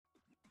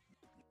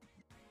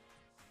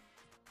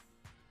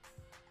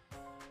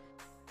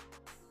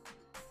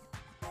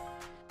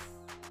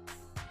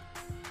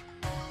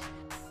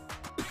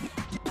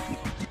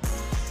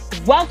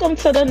Welcome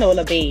to the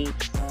Nola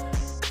Babes.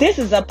 This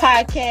is a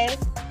podcast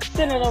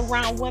centered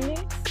around women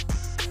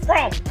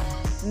from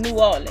New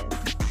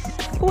Orleans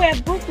who have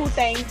buku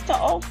things to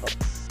offer.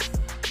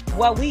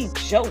 Where we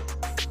joke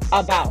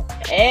about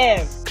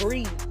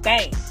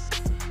everything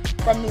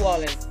from New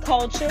Orleans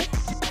culture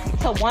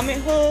to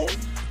womanhood.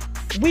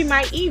 We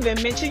might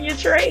even mention your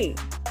trade.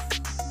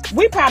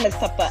 We promise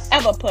to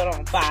forever put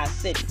on Five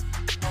City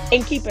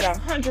and keep it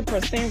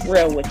 100%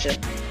 real with you.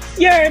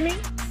 You heard me?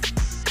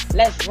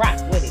 Let's rock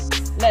with it.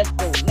 Let's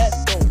go,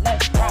 let's go,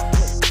 let's rock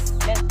with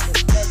it. Let's go,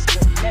 let's go,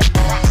 let's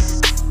rock.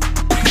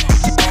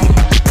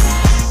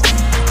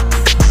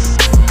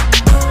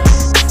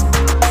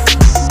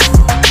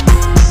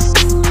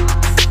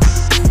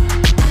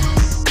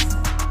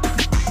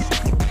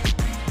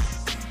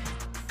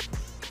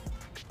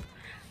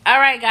 All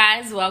right,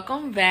 guys,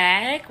 welcome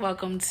back.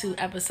 Welcome to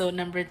episode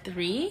number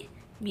 3.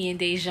 Me and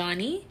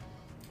Dejani.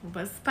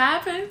 What's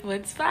poppin'?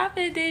 What's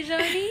poppin',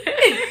 Dejani?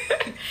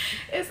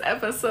 It's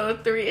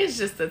episode 3. It's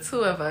just the two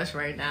of us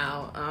right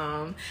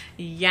now.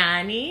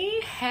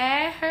 Yanni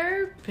had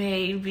her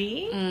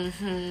baby.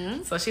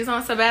 Mm-hmm. So she's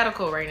on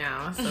sabbatical right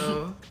now.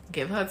 So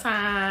give her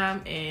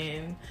time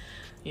and,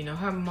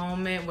 her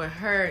moment with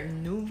her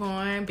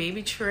newborn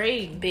baby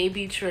Trey.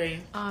 Baby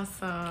Trey.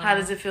 Awesome. How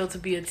does it feel to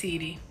be a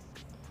TD?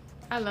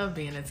 I love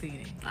being a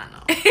TD. I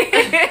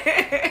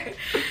know.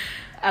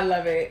 I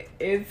love it.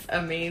 It's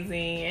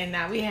amazing. And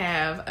now we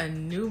have a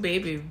new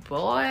baby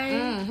boy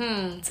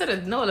to the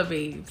Nola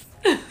Babes.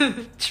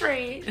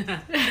 Trade.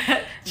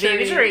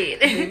 Baby Trade.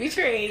 Baby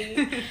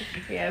Trade.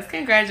 Yes,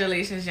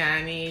 congratulations,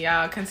 Johnny.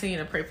 Y'all continue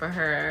to pray for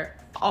her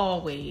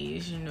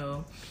always,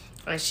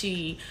 as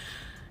she,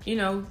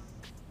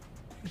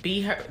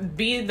 be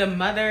the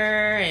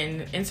mother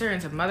and enter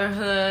into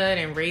motherhood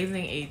and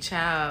raising a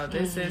child.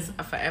 This is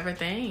a forever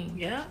thing.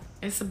 Yeah.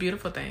 It's a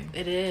beautiful thing.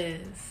 It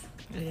is.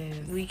 It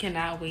is. We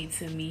cannot wait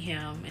to meet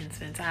him and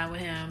spend time with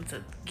him,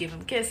 to give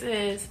him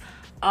kisses,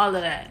 all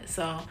of that.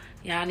 So,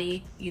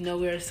 Yanni,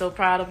 we're so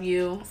proud of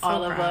you, So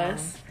all of proud.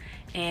 us.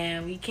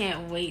 And we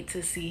can't wait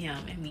to see him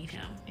and meet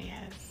him.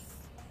 Yes.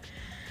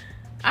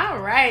 All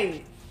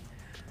right.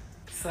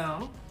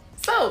 So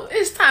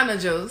it's time to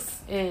juice.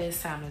 It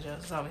is time to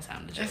juice. It's always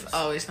time to juice. It's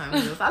always time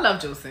to juice. I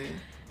love juicing.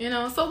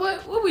 So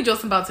what we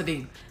juicing about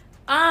today?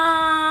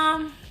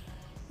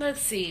 Let's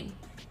see.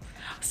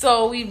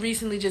 So we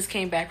recently just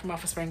came back from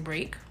off of spring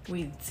break.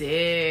 We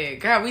did.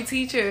 Girl, we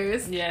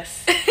teachers.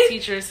 Yes,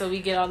 teachers. So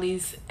we get all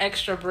these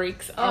extra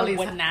breaks, All these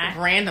whatnot.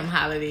 random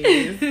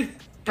holidays.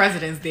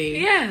 President's Day.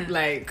 Yeah.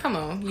 Like, come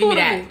on. Give Who me would've-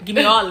 that. Give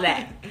me all of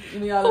that.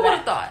 Give me all Who of would that.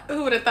 have thought?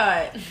 Who would have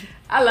thought?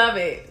 I love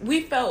it.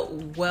 We felt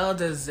well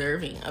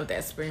deserving of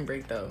that spring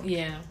break, though.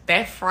 Yeah.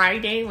 That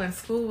Friday when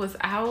school was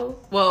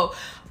out. Well,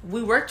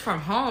 we worked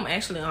from home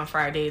actually on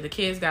Friday. The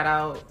kids got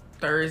out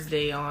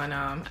Thursday on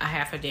a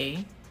half a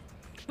day.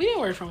 We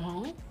didn't work from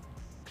home.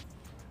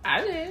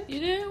 I did. You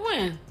did?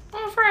 When?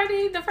 On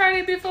Friday, the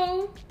Friday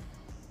before.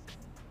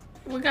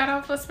 We got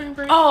off for spring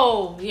break.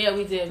 Oh, yeah,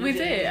 we did. we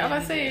did. I was about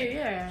to say,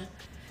 yeah.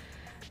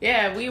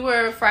 Yeah, we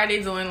were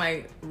Friday doing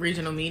like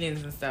regional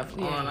meetings and stuff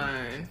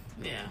online.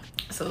 Yeah.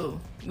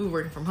 So we were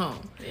working from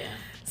home. Yeah.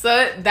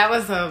 So that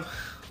was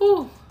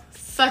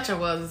such a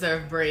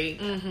well-deserved break.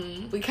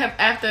 Mm-hmm. We kept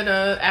after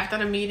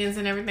the meetings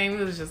and everything.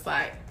 We was just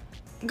like,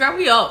 girl,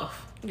 we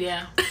off.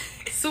 Yeah.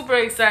 Super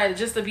excited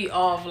just to be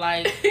off.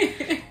 Like,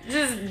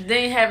 just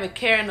didn't have a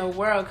care in the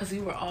world because we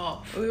were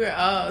off. We were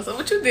off. So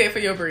what you did for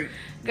your break?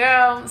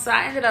 Girl, so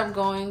I ended up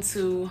going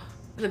to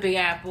the Big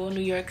Apple, New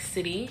York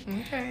City.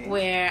 Okay.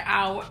 Where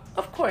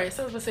of course,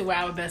 I was going to say where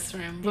our best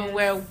friend, but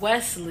where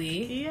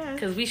Wesley, Yes.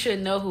 because we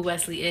should know who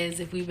Wesley is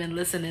if we've been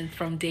listening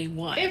from day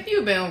one. If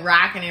you've been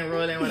rocking and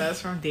rolling with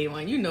us from day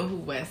one, you know who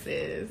Wes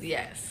is.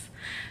 Yes.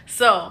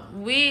 So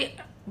I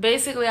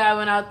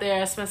went out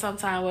there, spent some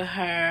time with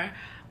her.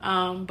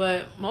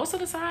 But most of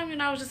the time,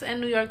 I was just in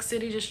New York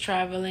City, just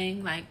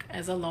traveling, like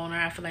as a loner.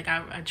 I feel like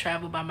I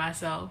travel by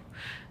myself.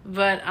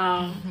 But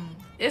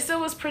it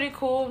still was pretty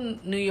cool.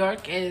 New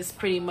York is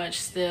pretty much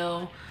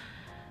still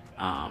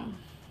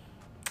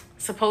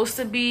supposed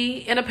to be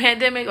in a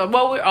pandemic.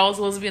 We're all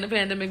supposed to be in a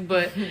pandemic,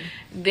 but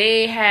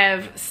they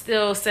have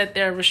still set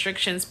their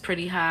restrictions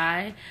pretty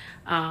high.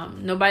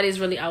 Nobody's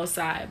really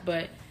outside,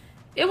 but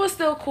it was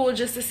still cool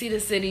just to see the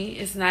city.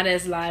 It's not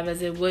as live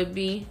as it would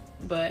be,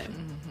 but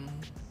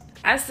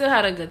I still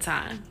had a good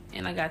time,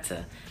 and I got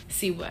to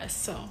see Wes.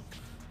 So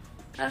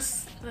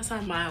that's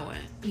how mine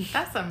went.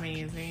 That's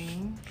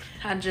amazing.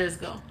 How'd yours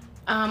go?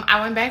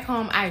 I went back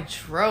home. I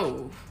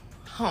drove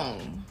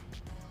home.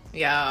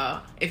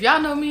 Y'all, if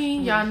y'all know me,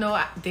 y'all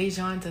know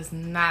Dejan does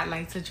not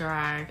like to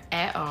drive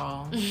at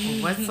all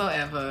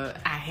whatsoever.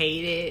 I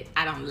hate it.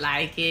 I don't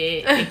like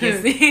it.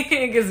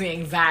 It gives me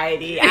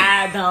anxiety.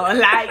 I don't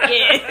like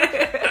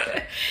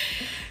it.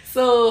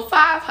 So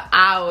 5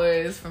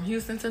 hours from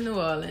Houston to New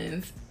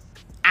Orleans.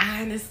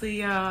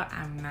 honestly, y'all,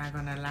 I'm not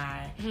gonna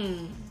lie.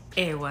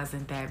 It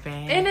wasn't that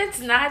bad. And it's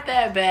not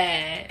that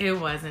bad. It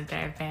wasn't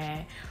that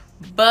bad.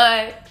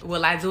 But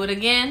will I do it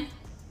again?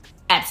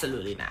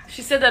 Absolutely not.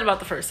 She said that about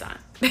the first time.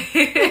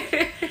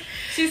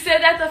 She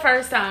said that the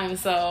first time,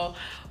 so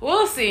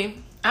we'll see.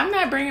 I'm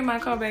not bringing my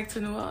car back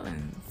to New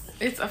Orleans.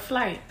 It's a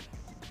flight.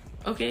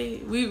 Okay?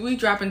 We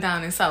dropping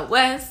down in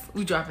Southwest.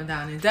 We dropping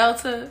down in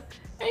Delta.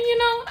 And you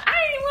know,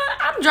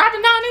 I'm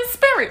dropping down in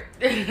Spirit.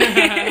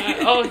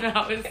 Oh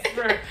no, it's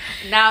Spirit.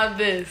 Now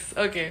this.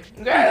 Okay.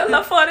 Girl, a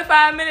little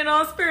 45 minute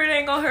on Spirit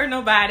ain't gonna hurt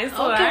nobody.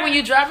 So okay, when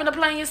you're driving a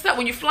plane yourself,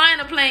 when you're flying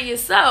a plane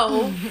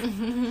yourself,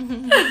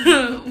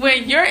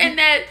 when you're in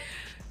that,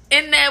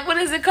 what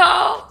is it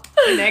called?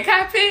 In that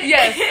cockpit?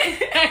 Yes.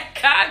 That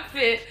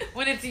cockpit.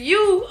 When it's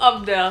you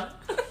up there.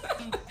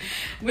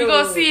 We're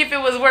going to see if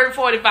it was worth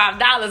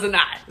 $45 or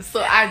not.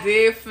 So I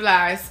did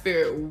fly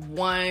Spirit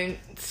one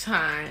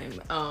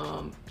time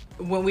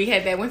when we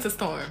had that winter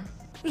storm.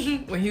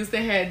 When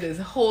Houston had this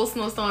whole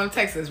snowstorm,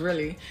 Texas,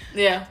 really.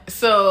 Yeah.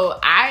 So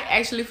I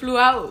actually flew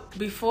out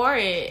before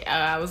it.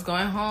 I was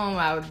going home.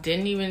 I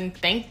didn't even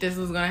think this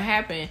was going to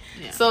happen.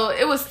 Yeah. So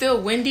it was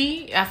still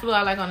windy. I flew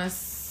out like on a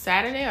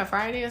Saturday or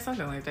Friday or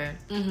something like that.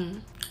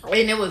 And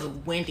it was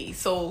windy.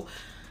 So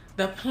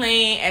the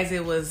plane, as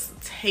it was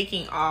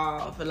taking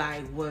off,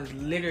 like, was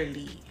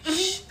literally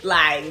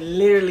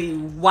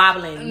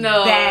wobbling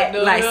back,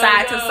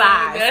 side to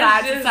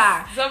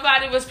side.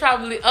 Somebody was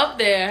probably up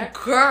there,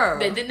 girl,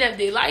 that didn't have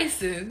their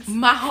license.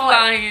 My heart,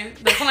 flying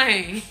the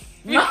plane.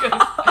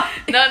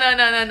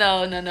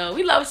 No.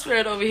 We love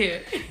Spirit over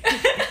here.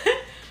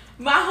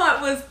 My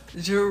heart was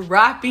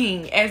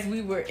dropping as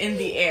we were in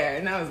the air,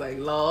 and I was like,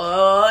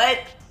 Lord,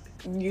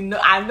 you know,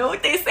 I know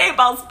what they say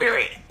about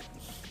Spirit.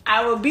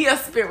 I will be a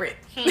spirit.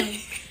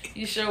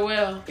 You sure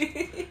will.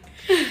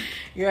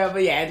 Yeah,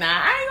 but yeah, I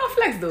ain't gonna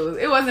flex those.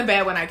 It wasn't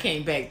bad when I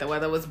came back. The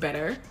weather was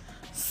better.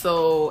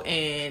 So,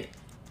 and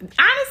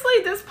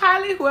honestly, this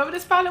pilot, whoever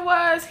this pilot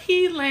was,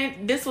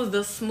 this was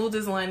the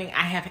smoothest landing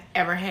I have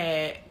ever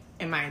had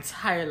in my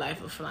entire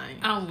life of flying.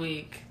 I'm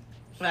weak.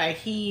 Like,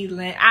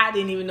 I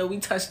didn't even know we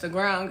touched the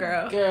ground,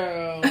 girl.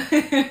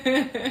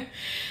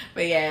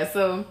 But yeah,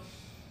 so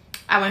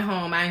I went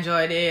home. I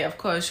enjoyed it. Of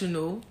course, you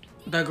know.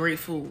 The great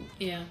food.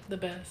 Yeah, the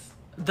best.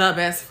 The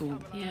best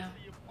food. Yeah.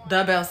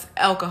 The best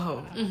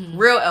alcohol.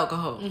 Real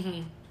alcohol.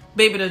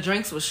 Baby, the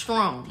drinks were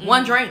strong.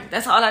 One drink.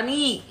 That's all I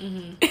need.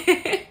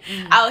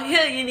 Out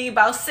here, you need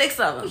about 6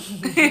 of them.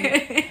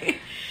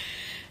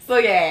 So,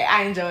 yeah,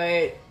 I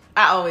enjoyed.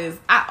 I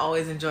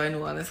always enjoy New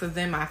Orleans because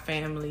then my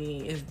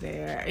family is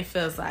there. It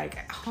feels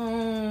like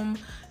home.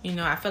 You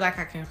know, I feel like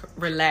I can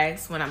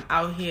relax when I'm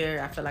out here.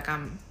 I feel like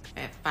I'm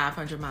at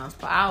 500 miles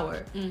per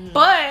hour.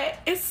 But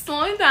it's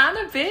slowing down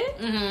a bit.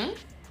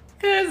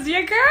 Because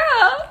your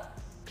girl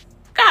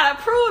got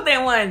approved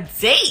in one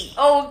date.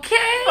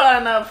 Okay. For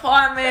an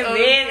apartment,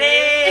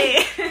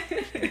 baby.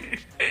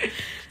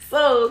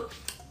 So,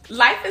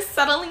 life is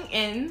settling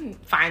in,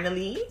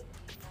 finally,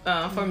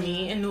 for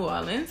me in New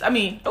Orleans. I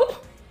mean,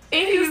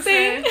 in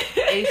Houston.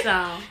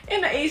 H-Town.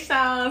 In the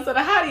H-Town. So, the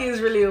hottie is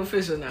really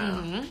official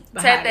now.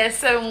 Tap that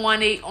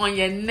 718 on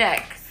your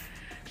neck.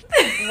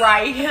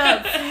 Right here,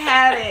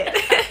 had it.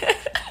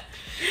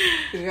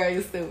 Girl,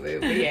 you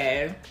stupid. But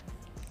yeah.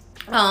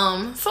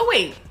 So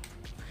wait.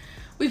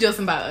 We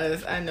joking about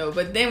us, I know,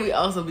 but then we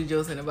also be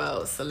joking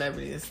about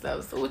celebrities and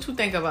stuff. So what you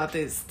think about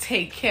this?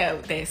 Take care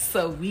of that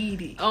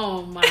sweetie.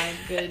 Oh my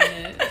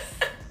goodness.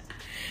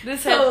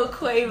 This so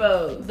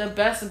Quavo, the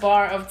best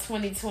bar of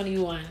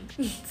 2021.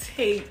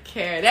 Take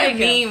care. That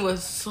meme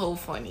was so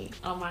funny.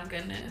 Oh my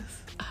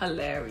goodness.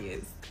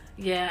 Hilarious.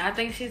 Yeah, I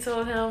think she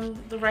told him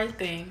the right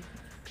thing.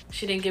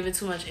 She didn't give it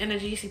too much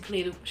energy. She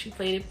played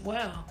it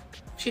well.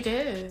 She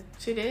did.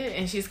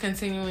 And she's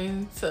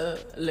continuing to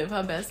live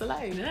her best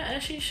life. Yeah,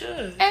 as she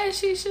should.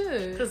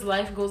 Because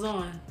life goes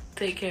on.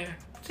 Take care.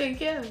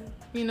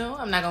 You know,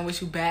 I'm not going to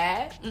wish you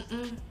bad.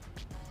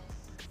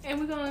 And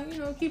we're going to, you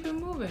know, keep it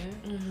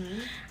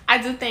moving.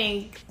 I do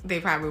think they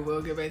probably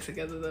will get back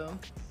together, though.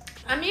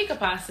 I mean, it could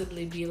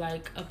possibly be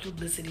like a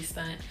publicity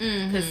stunt.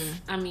 Because,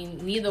 I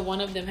mean, neither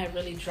one of them have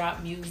really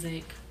dropped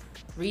music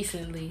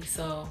recently.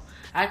 So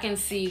I can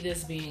see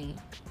this being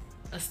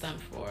a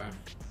stunt for,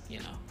 you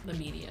know, the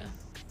media.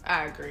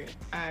 I agree.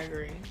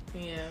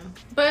 Yeah.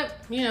 But,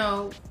 you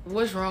know,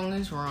 what's wrong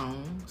is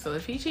wrong. So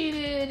if he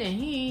cheated and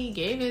he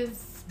gave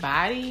his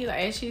body, like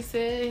as she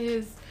said,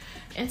 his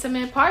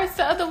intimate parts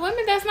to other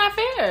women, that's not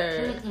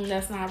fair.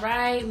 That's not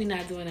right. We're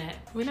not doing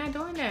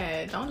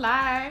that. Don't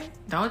lie.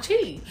 Don't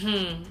cheat.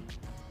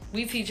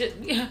 We teach it.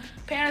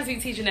 Parents be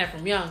teaching that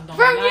from young. Don't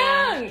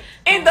lie.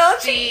 And don't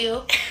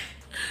steal.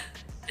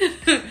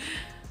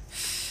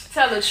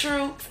 Tell the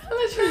truth.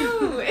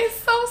 It's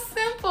so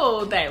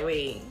simple that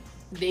way.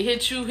 They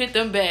hit you, hit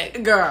them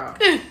back. Girl.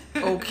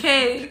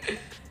 Okay.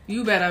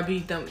 You better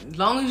beat them. As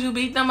long as you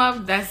beat them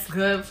up, that's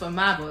good for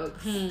my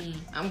books.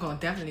 I'm going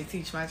to definitely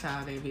teach my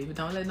child that, baby.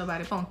 Don't let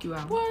nobody punk you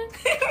out. What?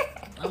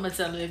 I'm going to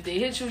tell them if they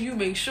hit you, you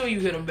make sure you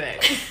hit them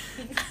back.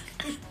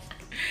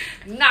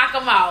 Knock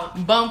them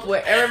out. Bump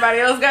what everybody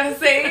else got to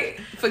say.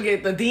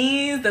 Forget the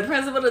deans, the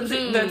principal, the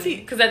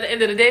teacher. Because at the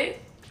end of the day,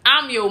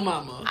 I'm your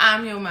mama.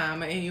 I'm your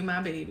mama and you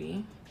my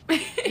baby.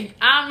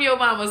 I'm your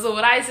mama. So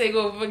what I say,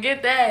 go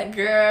forget that.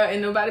 Girl,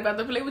 ain't nobody about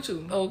to play with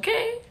you.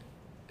 Okay.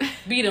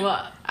 Beat them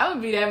up. I'm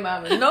gonna be that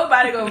mama.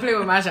 Nobody gonna play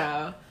with my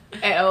child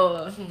at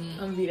all. I'm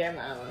gonna be that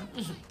mama.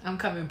 I'm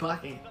coming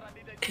bucking.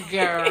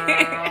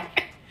 Girl.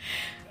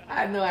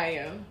 I know I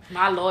am.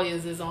 My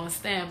lawyers is on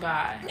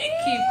standby.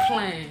 Keep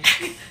playing.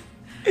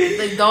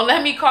 Like, don't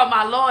let me call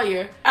my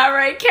lawyer. All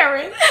right,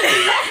 Karen.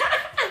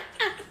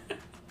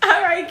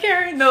 All right,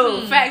 Karen.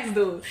 No, facts,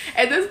 dude.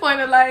 At this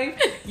point in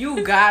life,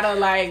 you gotta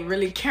like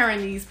really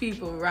Karen these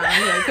people around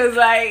here, cause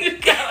like You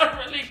gotta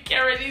really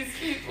carry these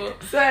people.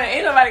 son,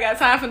 ain't nobody got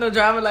time for no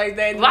drama like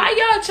that. Why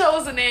y'all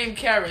chose the name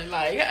Karen?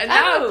 Like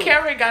now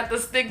Karen got the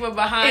stigma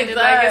behind it.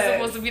 Like it's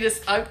supposed to be this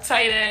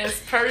uptight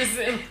ass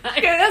person.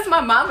 Like, Yeah, that's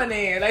my mama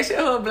name. Like she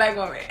a whole black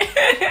woman.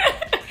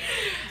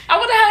 I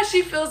wonder how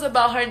she feels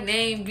about her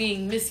name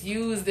being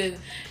misused and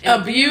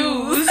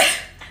abused.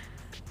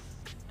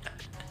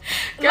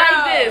 Girl.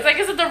 Like this. Like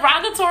it's a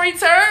derogatory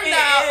term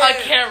now. A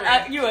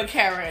Karen. You a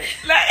Karen.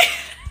 Like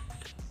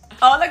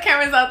all the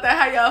Karens out there,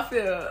 how y'all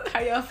feel? How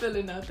y'all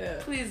feeling out there?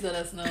 Please let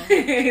us know.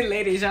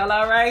 Ladies, y'all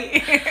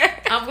alright?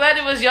 I'm glad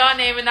it was your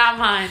name and not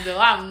mine though.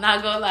 I'm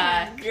not gonna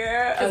lie.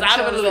 Girl, Because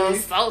I was a little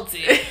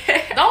salty.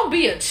 Don't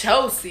be a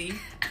Chelsea.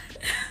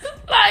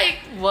 Like,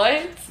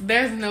 what?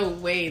 There's no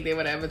way they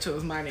would ever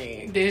choose my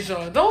name.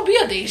 Dejan. Don't be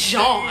a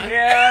Dejan.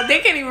 Yeah, they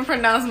can't even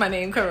pronounce my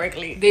name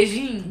correctly.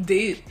 Dejan.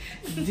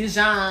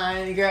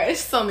 Dejan, girl,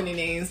 it's so many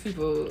names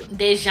people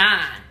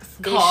Dejan.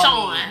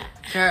 call me. Deshaun.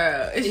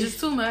 Girl, it's just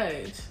too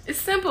much. It's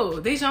simple.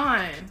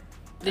 Dejan.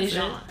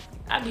 Dejan.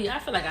 I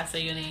feel like I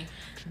say your name.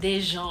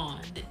 Dejan.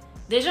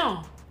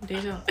 Dejan.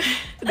 Dejan.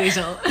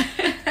 Dejan.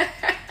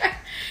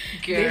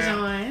 Girl.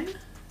 Dejan.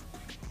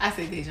 I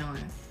say Dejan.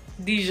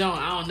 Dijon.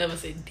 I don't never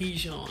say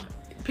Dijon.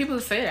 People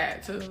say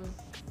that too.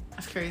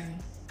 That's crazy.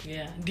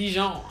 Yeah.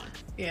 Dijon.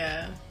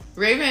 Yeah.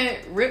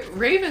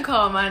 Raven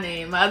called my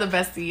name. My other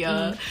bestie,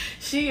 y'all.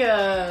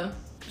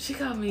 She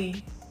called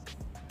me.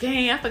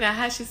 Dang, I forgot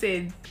how she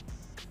said.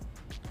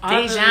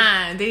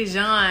 Dejan.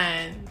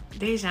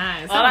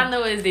 All I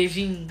know is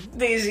Dejin.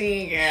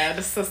 Dejin, girl.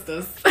 The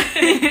sisters.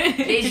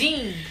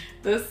 Dejin.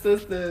 The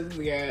sisters,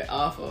 girl.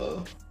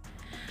 Awful.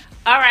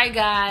 All right,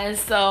 guys.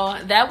 So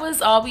that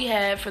was all we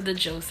had for the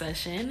Joe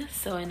session.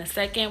 So in a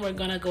second, we're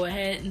going to go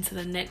ahead into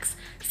the next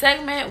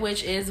segment,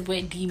 which is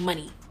with the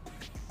money.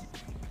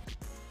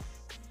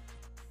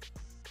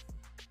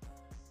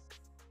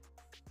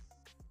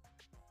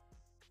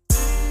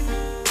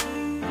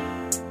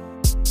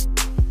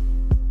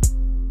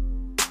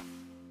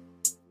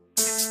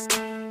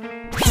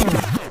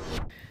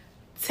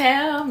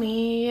 Tell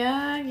me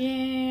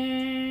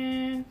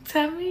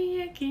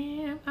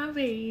again, my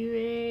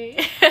baby.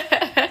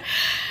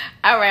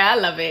 All right, I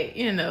love it.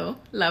 You know,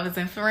 lovers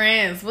and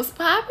friends. What's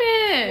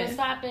poppin'? What's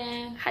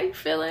poppin'? How you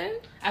feeling?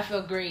 I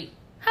feel great.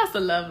 How's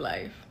the love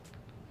life?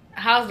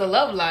 How's the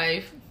love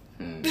life?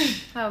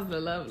 How's the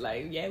love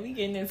life? Yeah, we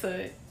getting into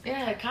it.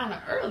 Yeah, kind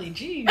of early.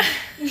 Jeez.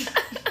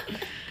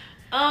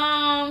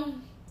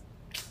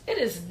 It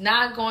is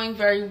not going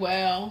very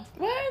well.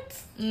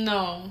 What?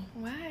 No.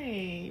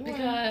 Why?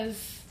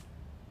 Because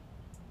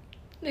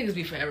niggas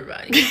be for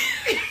everybody.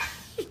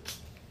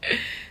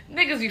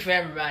 Niggas be for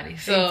everybody.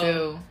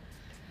 So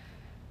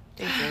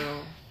They do.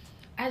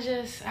 I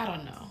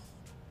don't know.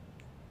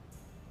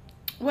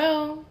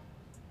 Well,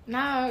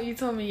 now you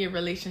told me your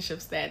relationship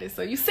status.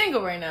 So you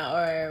single right now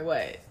or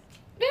what?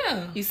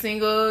 Yeah. You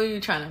single, you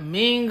trying to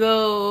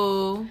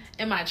mingle.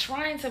 Am I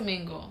trying to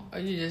mingle? Or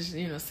you just,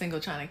 single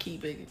trying to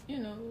keep it,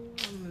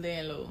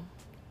 laying low.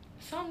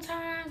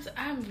 Sometimes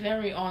I'm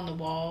very on the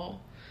wall.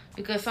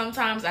 Because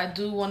sometimes I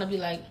do want to be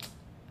like,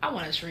 I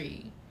want a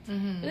tree.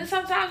 Mm-hmm. But then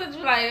sometimes it's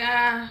like,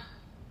 I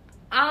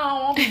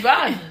don't want to be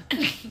bothered.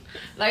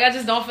 Like, I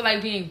just don't feel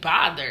like being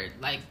bothered.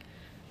 Like,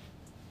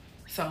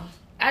 so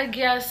I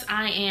guess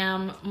I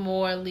am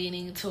more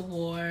leaning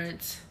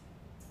towards,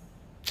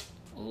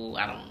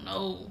 I don't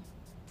know.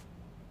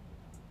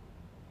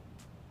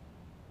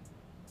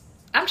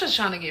 I'm just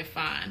trying to get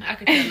fine. I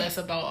could care less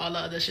about all the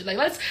other shit. Like,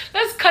 let's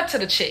cut to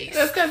the chase.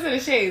 Let's cut to the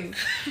chase.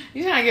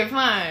 You trying to get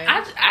fine.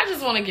 I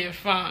just want to get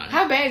fine.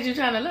 How bad you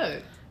trying to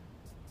look?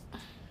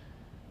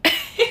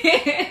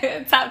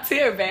 Top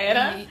tier bad,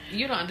 huh?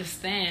 You don't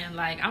understand.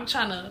 Like, I'm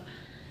trying to...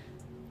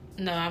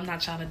 No, I'm not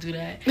trying to do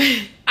that.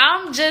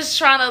 I'm just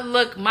trying to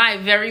look my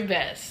very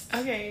best.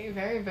 Okay,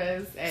 very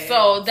best.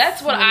 So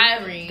that's what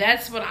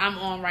I'm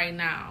on right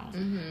now.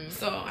 Mm-hmm.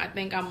 So I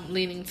think I'm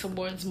leaning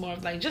towards more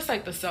of like just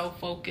like the self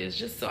focus,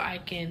 just so I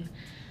can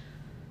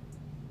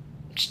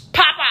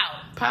pop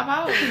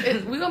out.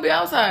 We're gonna be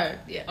outside.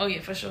 Yeah. Oh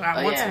yeah, for sure.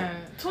 I want to.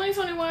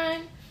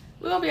 2021.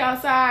 We're gonna be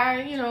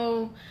outside.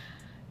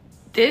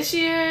 This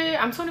year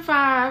I'm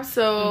 25,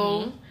 so.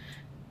 Mm-hmm.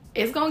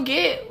 It's gonna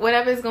get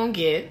whatever it's gonna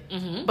get,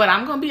 mm-hmm. But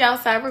I'm gonna be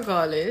outside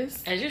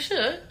regardless. As you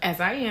should.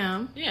 As I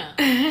am. Yeah.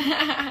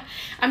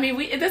 I mean,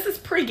 this is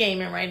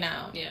pre-gaming right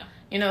now. Yeah.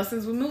 You know,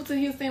 since we moved to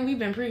Houston, we've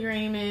been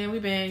pre-gaming.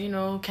 We've been, you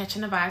know,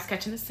 catching the vibes,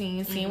 catching the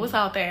scene, seeing what's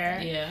out there.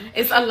 Yeah.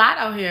 It's a lot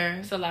out here.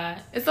 It's a lot.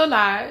 It's a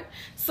lot.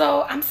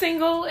 So I'm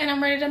single and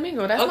I'm ready to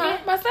mingle. That's Okay.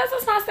 that's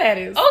my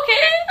status.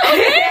 Okay.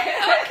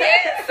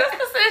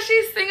 Sister says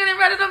she's singing and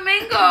ready to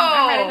mingle.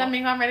 I'm ready to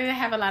mingle. I'm ready to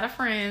have a lot of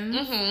friends.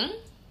 Mm-hmm.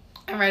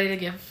 I'm ready to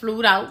get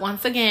flued out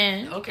once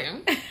again. Okay.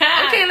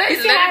 Okay, let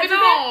it be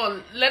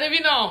known. Let it be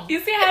known. You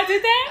see how I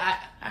did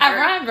that? I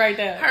rhymed right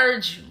there.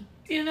 Heard you.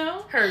 You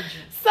know? Heard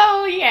you.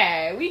 So,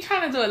 yeah, we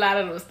trying to do a lot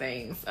of those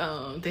things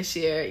this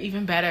year.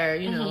 Even better,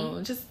 you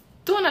know, just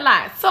doing a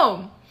lot.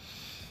 So,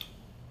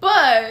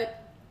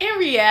 but in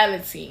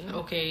reality.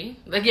 Okay.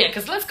 Like, yeah,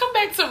 because let's come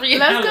back to reality.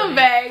 Let's come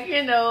back,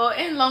 you know,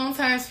 in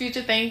long-term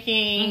future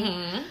thinking.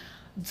 Mm-hmm.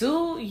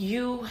 Do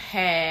you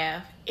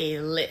have a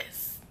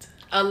list?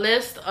 A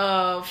list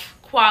of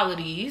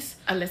qualities.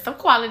 A list of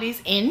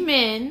qualities in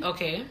men.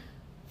 Okay.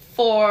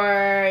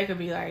 For, it could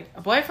be like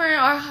a boyfriend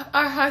or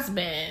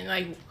husband.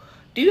 Like,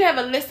 do you have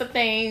a list of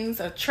things,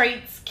 or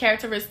traits,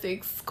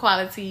 characteristics,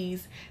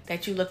 qualities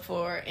that you look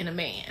for in a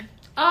man?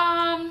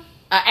 An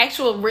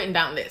actual written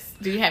down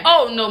list. Do you have?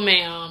 Oh, no,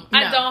 ma'am. No.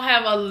 I don't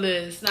have a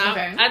list. Now,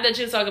 Okay. I thought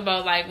you talk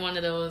about like one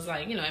of those,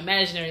 like, you know,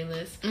 imaginary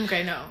lists.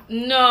 Okay, no.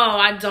 No,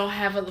 I don't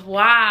have a.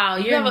 Wow.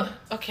 You have a.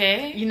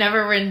 Okay. You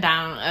never written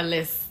down a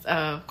list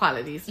of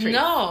qualities, traits?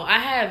 No, I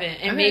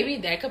haven't. And Okay. maybe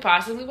that could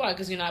possibly why,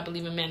 because, you know, I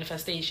believe in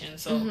manifestation.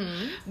 So,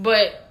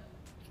 but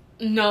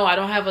no, I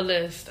don't have a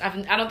list.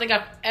 I don't think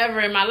I've ever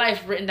in my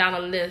life written down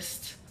a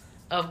list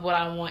of what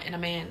I want in a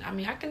man. I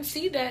mean, I can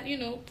see that, you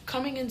know,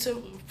 coming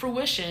into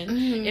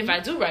fruition if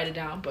I do write it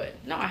down, but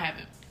no, I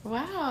haven't.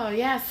 Wow,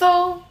 yeah.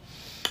 So,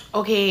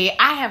 okay,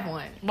 I have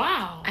one.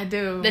 Wow. I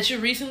do. That you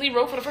recently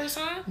wrote for the first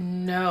time?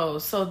 No.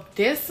 So,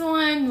 this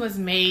one was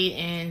made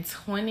in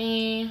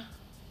 2020.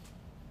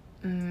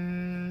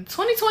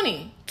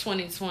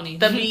 2020.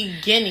 The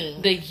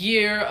beginning. The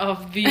year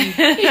of the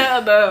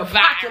the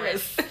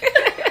virus.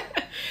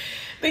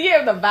 The year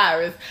of the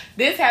virus.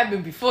 This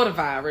happened before the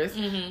virus.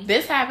 Mm-hmm.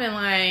 This happened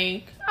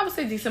like, I would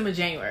say December,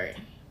 January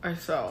or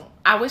so.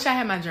 I wish I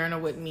had my journal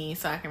with me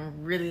so I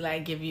can really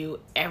like give you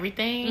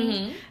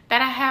everything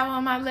that I have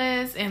on my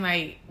list and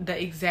like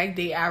the exact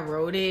date I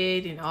wrote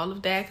it and all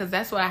of that, because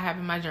that's what I have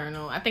in my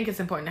journal. I think it's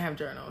important to have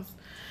journals.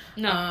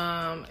 No,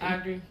 I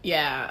agree.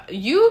 Yeah,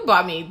 you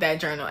bought me that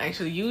journal.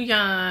 Actually, you,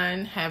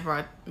 Jan, have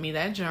brought me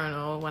that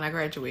journal when I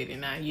graduated,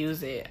 and I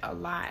use it a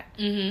lot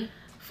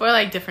for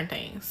like different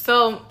things.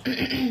 So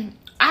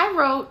I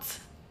wrote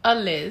a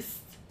list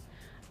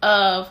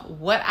of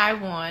what I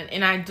want,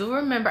 and I do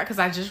remember because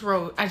I just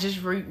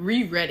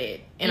reread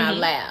it, and I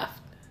laughed,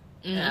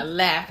 and I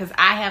laughed because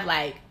I have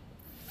like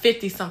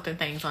 50 something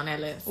things on that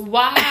list.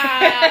 Wow.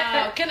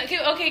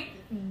 Okay,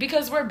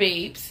 because we're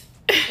babes.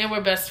 And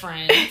we're best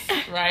friends,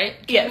 right?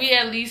 Can we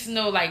at least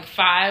know like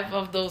 5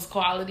 of those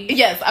qualities?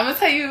 Yes, I'm gonna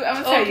tell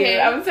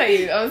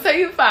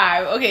you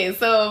 5. Okay,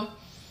 so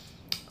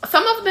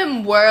some of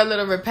them were a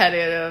little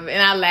repetitive,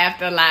 and I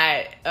laughed a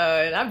lot.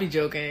 And I'll be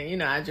joking, you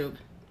know, I joke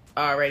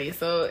already.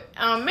 So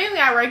mainly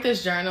I write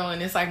this journal,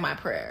 and it's like my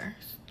prayer.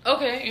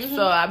 Okay.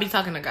 So I be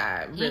talking to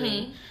God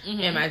really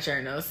in my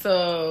journal.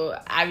 So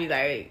I be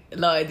like,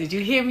 Lord, did you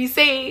hear me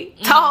say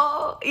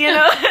tall? You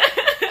know.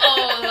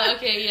 Oh,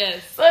 okay,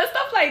 yes. So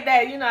stuff like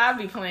that, you know, I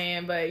be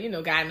playing, but you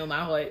know, God know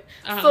my heart.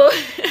 So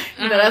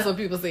you know, that's what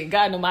people say.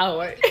 God know my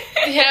heart.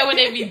 Yeah, when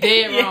they be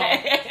dead wrong.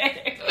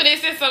 When they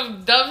say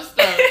some dumb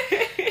stuff.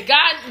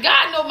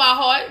 God know my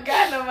heart.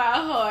 God know my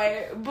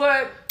heart.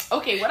 But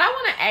okay, what I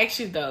want to ask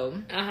you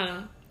though,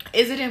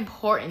 is it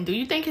important? Do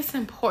you think it's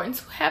important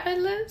to have a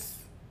list?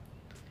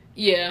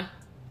 Yeah.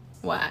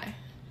 Why?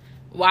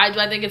 Why do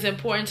I think it's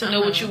important to know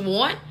what you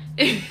want?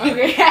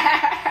 Okay.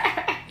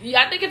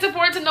 Yeah, I think it's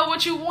important to know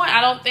what you want. I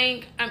don't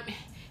think...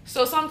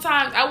 so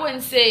sometimes I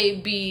wouldn't say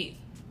be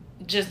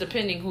just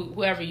depending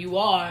whoever you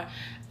are.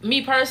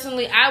 Me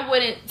personally, I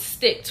wouldn't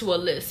stick to a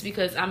list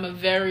because I'm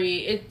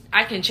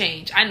I can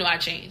change. I know I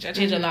change. I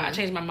change a lot. I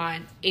change my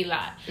mind a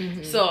lot.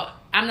 So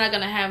I'm not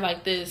going to have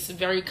like this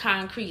very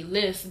concrete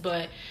list.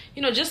 But,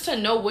 you know, just to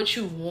know what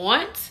you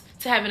want,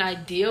 to have an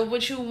idea of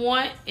what you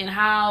want and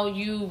how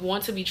you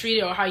want to be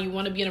treated or how you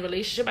want to be in a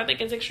relationship, I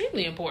think it's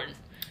extremely important.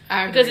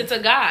 Because it's a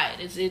guide.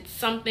 It's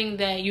something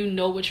that you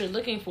know what you're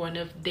looking for, and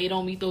if they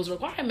don't meet those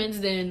requirements,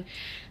 then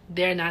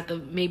they're not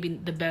maybe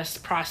the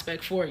best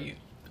prospect for you.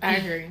 I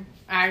agree.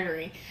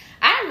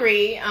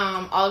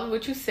 All of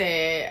what you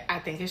said, I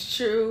think is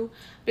true,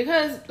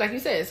 because like you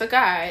said, it's a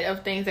guide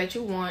of things that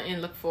you want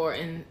and look for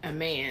in a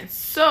man.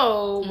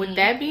 So with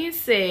that being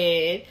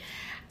said,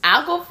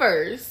 I'll go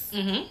first,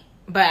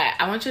 but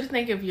I want you to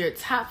think of your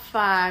top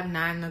 5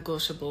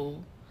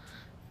 non-negotiable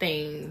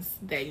things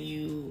that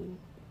you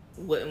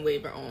wouldn't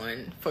waver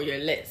on for your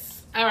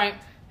list. All right.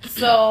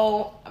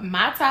 So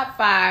my top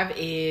 5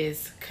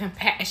 is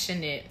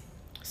compassionate.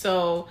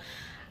 So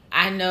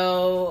I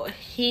know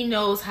he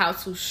knows how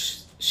to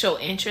show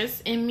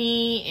interest in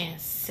me and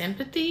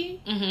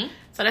sympathy.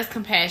 So that's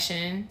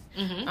compassion.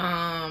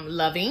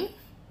 Loving.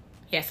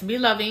 He has to be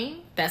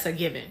loving. That's a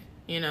given,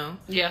 you know.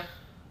 Yeah.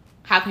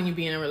 how can you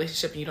be in a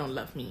relationship and you don't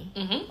love me?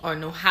 Mm-hmm. Or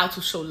know how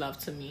to show love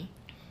to me?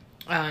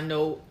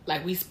 Know,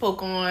 like we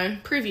spoke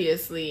on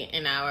previously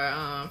in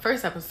our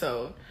first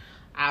episode,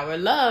 our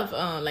love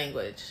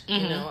language.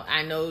 Mm-hmm. You know,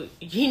 I know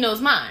he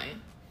knows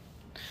mine.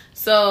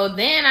 So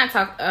then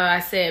I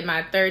said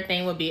my third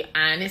thing would be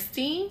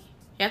honesty.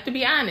 You have to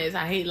be honest.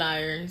 I hate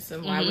liars.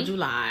 And why would you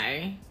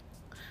lie?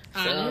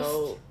 Honest.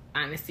 So,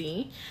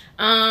 honesty.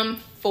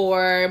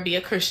 Be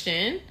a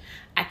Christian.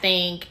 I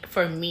think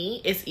for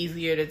me, it's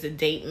easier to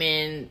date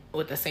men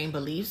with the same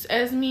beliefs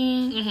as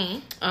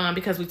me. Mm-hmm.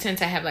 Because we tend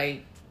to have,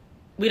 like,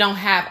 we don't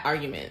have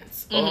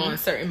arguments on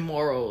certain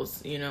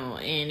morals, you know.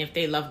 And if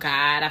they love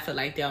God, I feel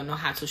like they'll know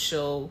how to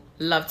show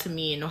love to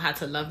me and know how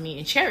to love me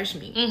and cherish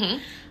me. Mm-hmm.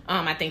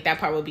 I think that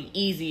part will be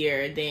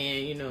easier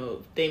than, you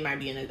know, they might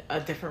be in a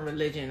different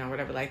religion or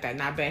whatever like that.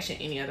 Not bashing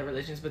any other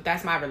religions, but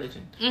that's my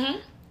religion. Mm-hmm.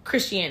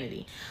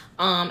 Christianity.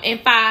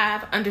 And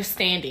 5,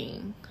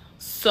 understanding.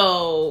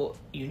 So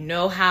you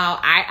know how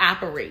I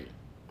operate.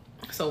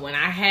 So when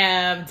I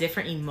have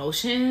different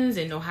emotions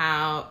and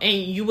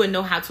you would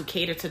know how to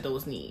cater to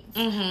those needs.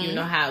 Mm-hmm. You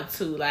know how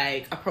to,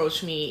 like,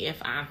 approach me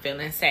if I'm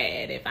feeling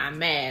sad, if I'm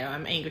mad or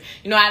I'm angry.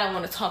 You know, I don't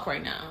want to talk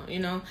right now, you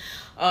know.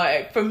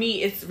 For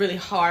me, it's really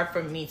hard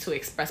for me to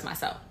express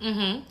myself.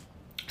 Mm-hmm.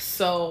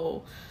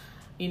 So,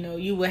 you know,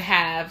 you would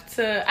have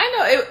to, I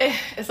know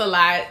it's a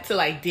lot to,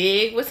 like,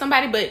 dig with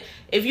somebody, but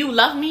if you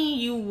love me,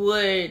 you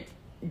would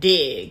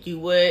dig. You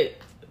would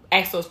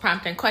ask those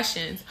prompting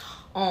questions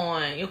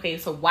on, okay,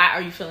 so why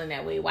are you feeling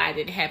that way? Why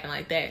did it happen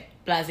like that?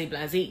 Blase,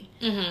 blase.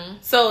 Mm-hmm.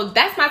 So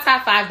that's my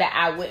top 5 that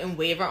I wouldn't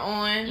waver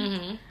on.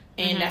 Mm-hmm.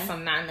 And that's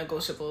some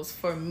non-negotiables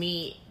for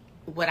me,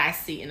 what I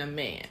see in a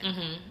man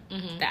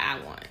that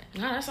I want.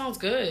 No, that sounds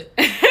good.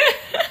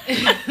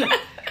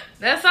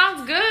 That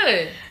sounds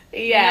good.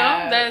 Yeah.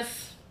 You know,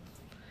 that's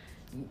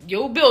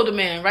your builder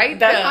man right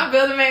That's there. my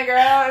builder man,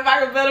 girl. If I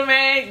could build a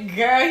man,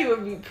 girl, he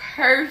would be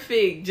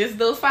perfect. Just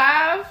those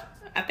 5,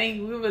 I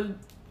think we would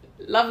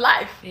love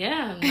life.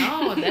 Yeah,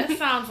 no, that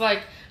sounds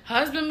like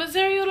husband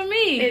material to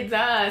me. It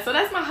does. So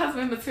that's my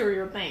husband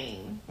material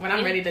thing when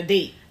I'm ready to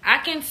date. I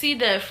can see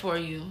that for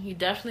you. You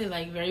definitely,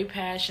 like, very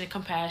passionate,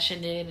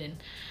 compassionate,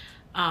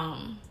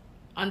 and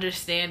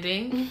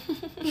understanding.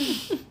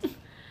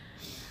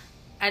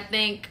 I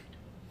think,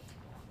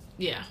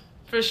 yeah,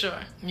 for sure.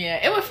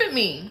 Yeah, it would fit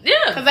me. Yeah.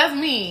 Because that's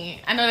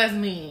me. I know that's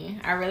me.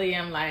 I really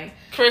am, like...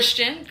 A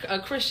Christian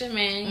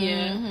man,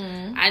 yeah.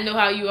 Mm-hmm. I know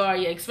how you are,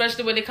 yeah,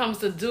 especially when it comes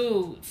to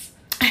dudes.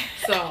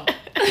 So...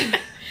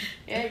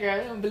 Yeah, girl,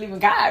 you don't believe in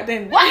God,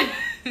 then what?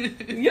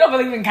 You don't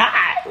believe in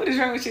God. What is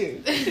wrong with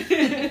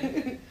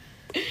you?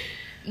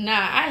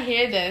 Nah, I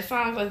hear that. It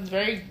sounds like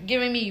it's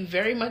giving me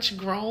very much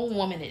grown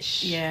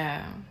womanish.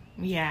 Yeah,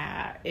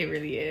 it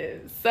really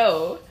is.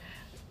 So,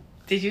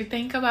 did you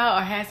think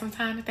about or had some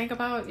time to think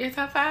about your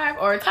top 5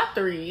 or top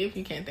 3 if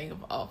you can't think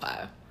of all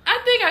 5?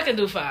 I think I can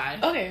do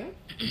 5. Okay.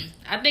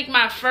 I think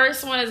my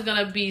first one is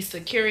going to be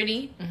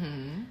security.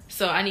 Mm-hmm.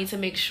 So I need to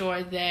make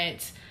sure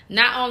that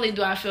not only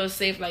do I feel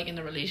safe, like, in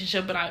the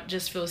relationship, but I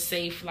just feel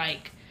safe,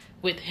 like,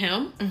 with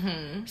him.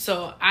 Mm-hmm.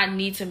 So I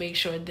need to make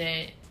sure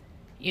that,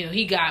 you know,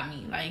 he got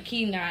me. Like,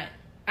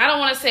 I don't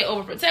want to say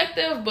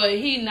overprotective, but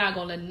he not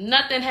going to let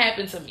nothing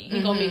happen to me.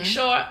 He going to make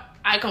sure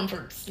I come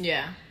first.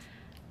 Yeah.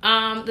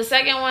 The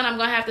second one I'm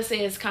going to have to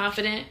say is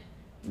confident,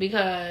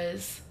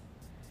 because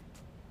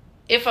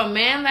if a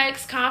man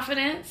lacks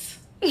confidence,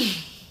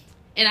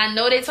 and I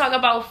know they talk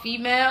about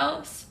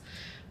females,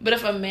 but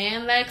if a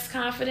man lacks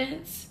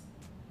confidence,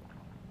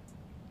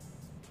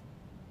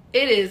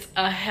 it is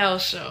a hell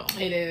show.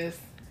 It is.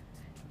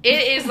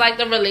 It is like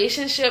the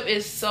relationship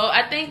is so...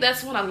 I think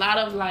that's when a lot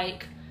of,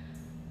 like,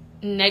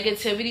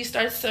 negativity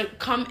starts to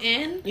come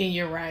in. And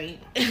you're right.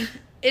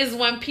 Is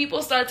when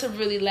people start to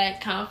really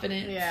lack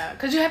confidence. Yeah,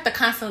 because you have to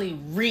constantly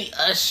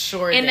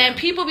reassure And them. then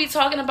people be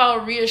talking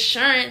about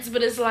reassurance,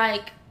 but it's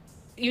like,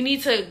 you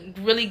need to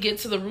really get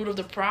to the root of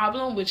the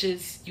problem, which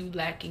is you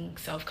lacking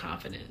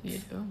self-confidence. You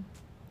do.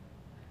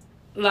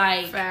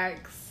 Like...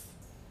 Facts.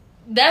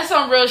 That's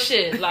some real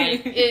shit.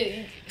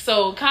 Like,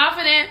 so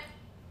confident,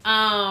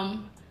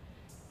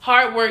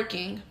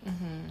 hardworking.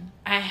 Mm-hmm.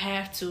 I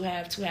have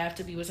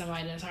to be with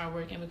somebody that's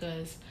hardworking,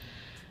 because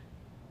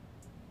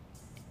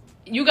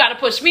you got to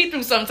push me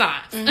through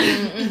sometimes.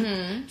 Mm-hmm,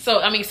 mm-hmm.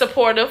 So, I mean,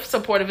 supportive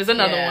is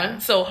another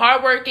one. So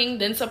hardworking,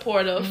 then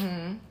supportive.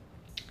 Mm-hmm.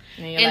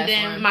 And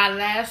then my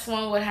last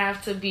one would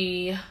have to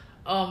be,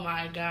 oh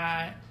my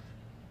God,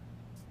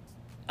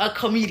 a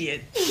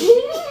comedian.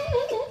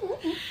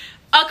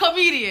 A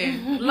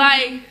comedian.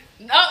 Like,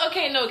 no,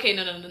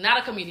 not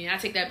a comedian. I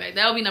take that back.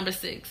 That would be number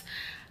 6.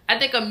 I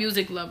think a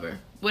music lover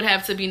would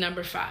have to be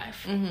number 5.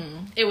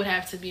 Mm-hmm. It would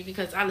have to be,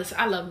 because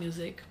I love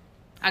music.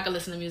 I could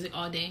listen to music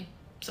all day.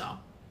 So,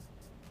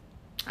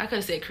 I could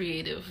have said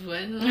creative, but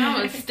I'm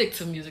going to stick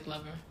to music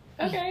lover.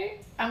 Okay,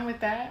 I'm with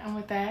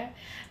that.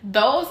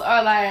 Those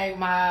are like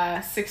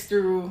my 6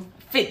 through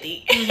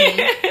 50.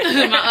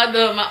 Mm-hmm.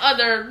 my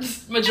other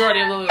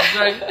majority of those,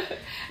 right?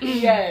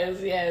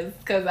 Yes,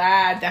 because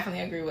I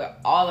definitely agree with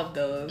all of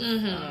those.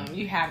 Mm-hmm.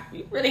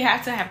 You really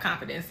have to have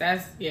confidence. I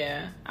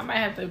might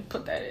have to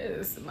put that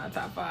as my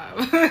top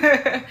 5.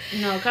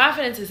 No,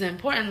 confidence is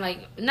important.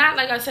 Like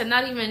I said,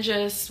 not even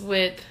just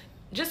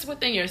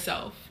within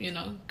yourself,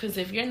 because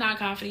if you're not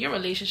confident, your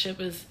relationship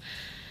is.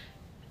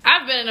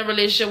 I've been in a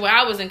relationship where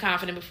I wasn't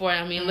confident before.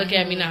 I mean, look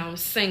at me now. I'm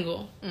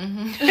single.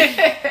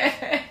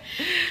 Mm-hmm.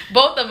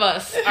 Both of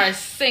us are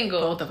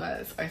single.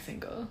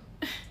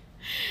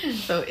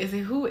 So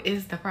who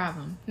is the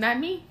problem? Not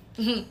me.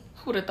 Mm-hmm.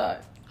 Who'd have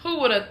thought? Who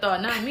would have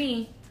thought? Not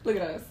me. Look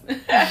at us.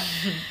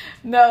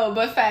 No,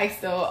 but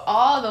facts though.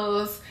 All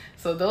those.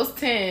 So those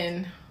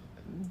 10,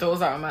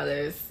 those are my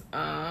list.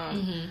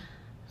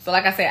 So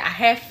like I said, I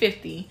had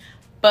 50,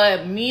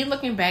 but me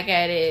looking back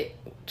at it,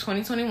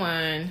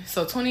 2021.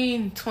 So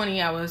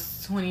 2020, I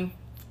was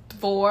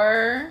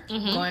 24,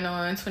 going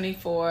on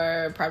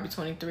 24, probably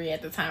 23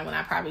 at the time when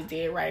I probably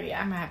did write it.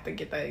 I'm gonna have to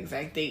get the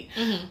exact date,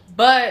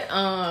 but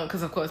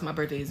because of course my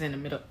birthday is in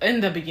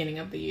the beginning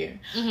of the year.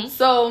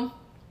 So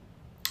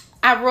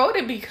I wrote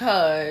it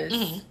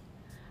because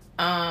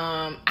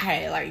I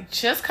had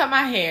just cut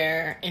my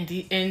hair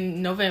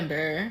in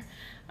November.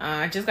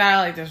 I just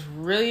got out this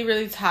really,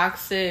 really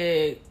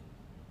toxic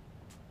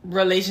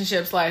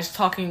relationship /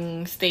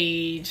 talking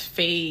stage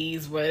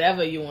phase,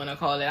 whatever you want to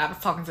call it. I was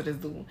talking to this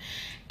dude,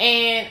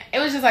 and it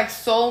was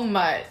just so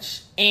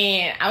much,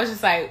 and I was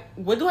just like,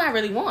 what do I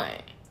really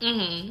want?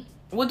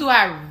 What do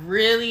I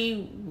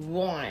really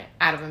want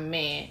out of a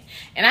man?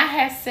 And I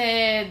had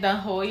said the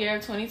whole year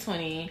of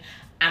 2020,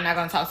 I'm not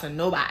gonna talk to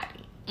nobody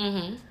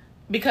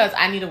because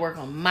I need to work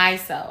on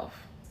myself.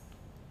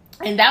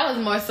 And that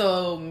was more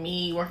so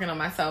me working on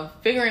myself,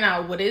 figuring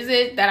out what is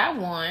it that I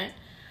want,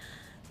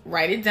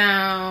 write it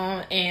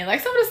down. And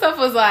some of the stuff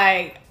was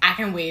I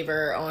can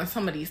waver on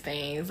some of these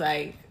things.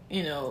 I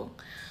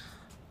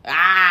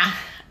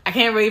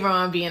can't waver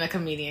on being a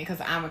comedian because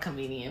I'm a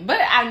comedian.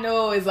 But I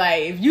know it's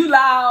if you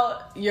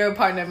loud, your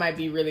partner might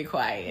be really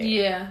quiet.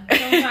 Yeah,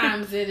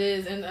 sometimes it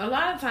is. And a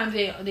lot of times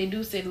they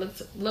do say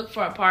look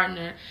for a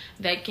partner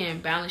that can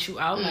balance you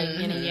out, like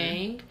yin and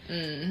yang.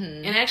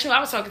 And actually, I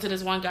was talking to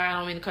this one guy. I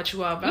don't mean to cut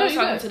you off, but I was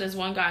talking to this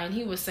one guy, and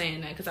he was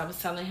saying that because I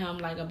was telling him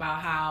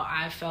about how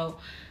I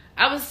felt.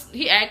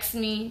 He asked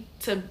me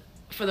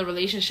for the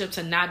relationship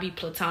to not be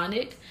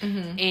platonic,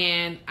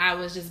 and I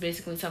was just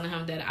basically telling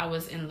him that I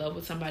was in love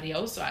with somebody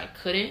else, so I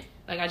couldn't.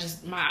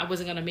 I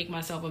wasn't gonna make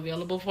myself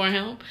available for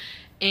him.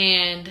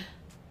 And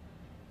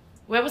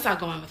where was I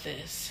going with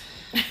this?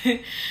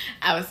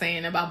 I was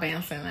saying about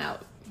balancing.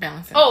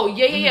 Oh,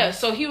 yeah.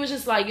 So he was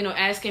just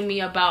asking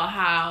me about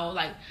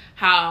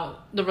how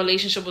the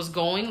relationship was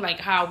going,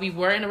 how we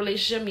were in a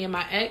relationship, me and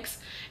my ex.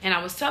 And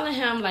I was telling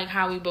him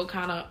how we both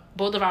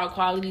of our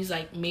qualities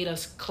made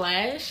us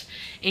clash.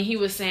 And he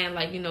was saying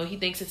he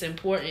thinks it's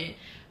important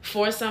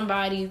for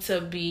somebody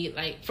to be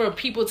for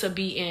people to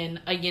be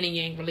in a yin and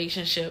yang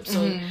relationship.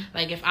 So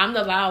if I'm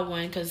the loud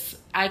one, because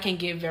I can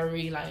get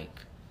very I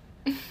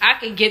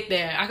can get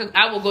there.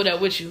 I will go there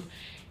with you.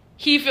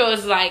 He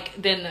feels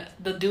then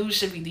the dude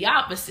should be the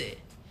opposite.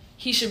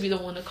 He should be the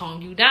one to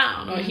calm you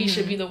down, or he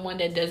should be the one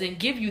that doesn't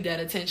give you that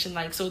attention,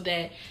 so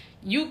that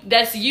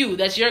that's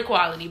your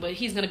quality, but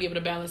he's gonna be able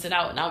to balance it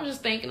out. And I was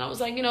just thinking, I was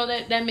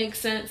that makes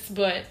sense,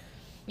 but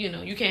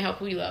you can't help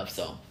who you love,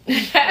 so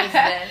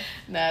that.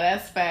 No,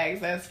 that's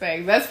facts. That's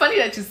funny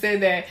that you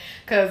said that,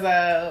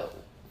 because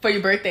for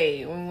your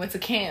birthday when we went to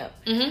camp,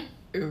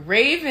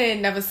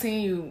 Raven never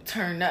seen you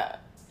turn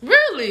up.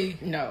 Really?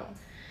 No.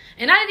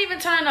 And I didn't even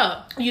turn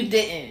up. You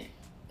didn't.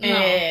 No.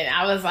 And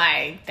I was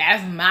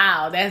that's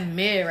mild, that's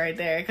mid right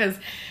there, because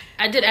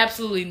I did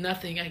absolutely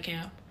nothing at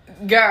camp.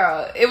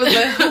 Girl, it was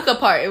the hookah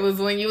part. It was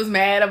when you was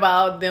mad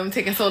about them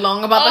taking so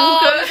long about the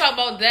hookah. Oh, you talk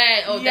about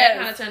that. Oh, yes. That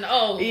kind of turned.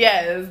 Oh,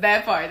 yes,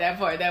 that part.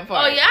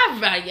 Oh yeah, I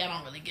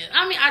don't really get it.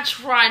 I mean, I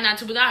try not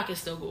to, but I can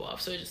still go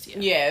off. So just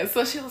yeah.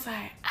 So she was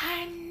like,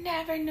 I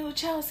never knew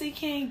Chelsea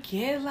can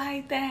get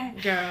like that,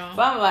 girl.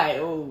 So I'm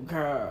oh,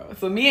 girl.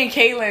 So me and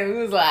Caitlin,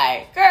 we was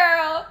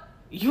girl,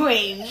 you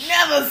ain't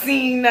never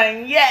seen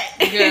nothing yet,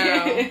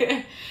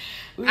 girl.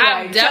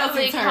 I've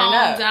definitely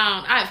calmed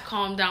down. I've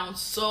calmed down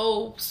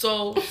so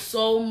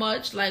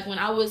much. When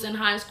I was in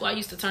high school, I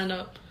used to turn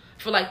up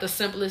for the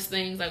simplest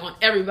things, on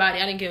everybody.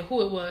 I didn't care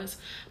who it was.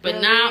 But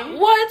really? Now,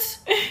 what?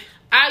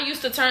 I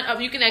used to turn up.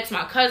 You can ask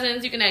my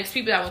cousins. You can ask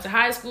people that I went to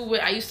high school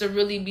with. I used to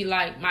really be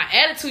my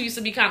attitude used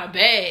to be kind of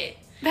bad.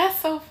 That's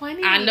so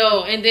funny. I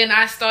know. And then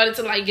I started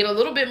to get a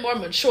little bit more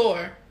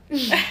mature.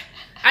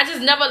 I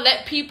just never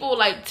let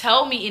people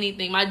tell me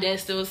anything. My dad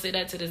still say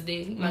that to this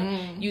day.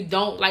 You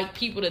don't like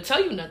people to tell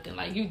you nothing.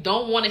 You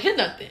don't want to hear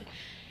nothing.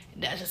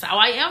 That's just how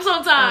I am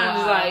sometimes.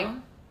 Wow.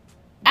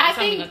 I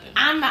think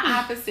I'm the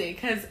opposite,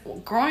 because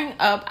growing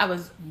up I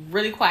was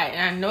really quiet,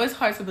 and I know it's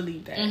hard to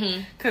believe that,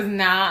 because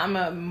now I'm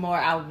a more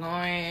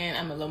outgoing,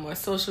 I'm a little more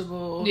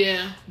sociable.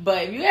 Yeah.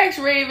 But if you ask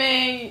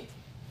Raven,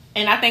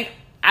 and I think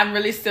I'm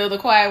really still the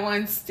quiet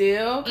one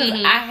still, because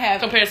I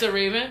have compared to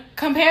Raven,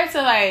 compared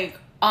to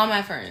all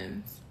my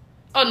friends.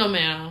 Oh, no,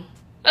 ma'am.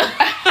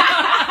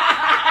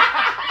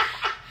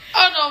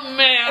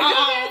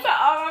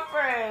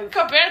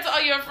 compared to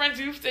all your friends,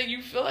 you say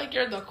you feel like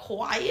you're the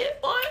quiet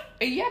one?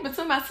 Yeah,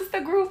 between my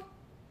sister group,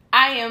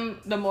 I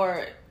am the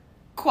more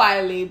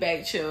quietly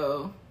back,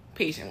 chill,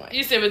 patient one.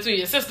 You said between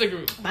your sister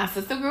group. My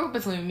sister group,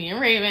 between me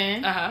and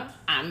Raven, Uh-huh.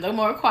 I'm the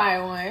more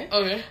quiet one.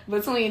 Okay.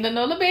 Between the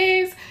Nola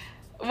Babes,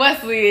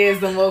 Wesley is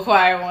the more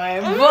quiet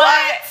one.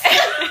 What?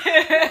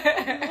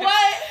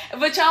 What?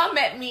 But y'all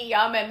met me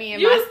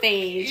in my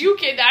stage. You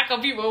cannot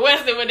compete with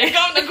Wesley when they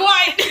come to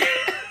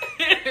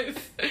quiet.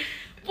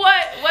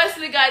 What?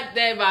 Wesley got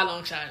that by a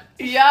long shot.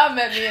 Y'all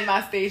met me in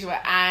my stage where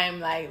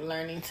I'm like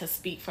learning to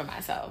speak for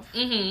myself.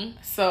 Mm-hmm.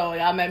 So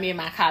y'all met me in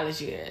my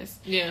college years.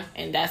 Yeah.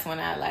 And that's when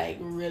I like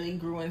really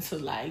grew into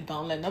like,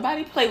 don't let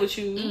nobody play with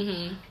you.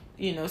 Mm-hmm.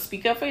 You know,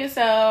 speak up for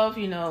yourself.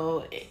 You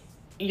know,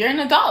 you're an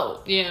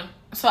adult. Yeah.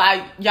 So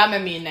y'all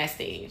met me in that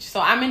stage. So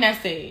I'm in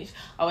that stage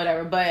or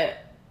whatever. But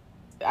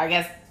I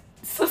guess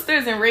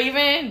sisters and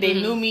Raven, they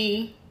knew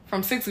me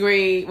from 6th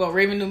grade. Well,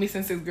 Raven knew me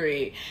since 6th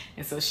grade.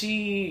 And so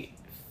she,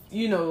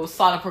 you know,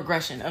 saw the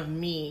progression of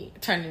me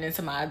turning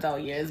into my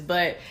adult years.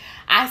 But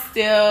I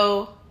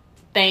still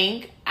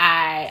think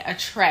I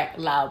attract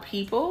loud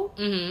people,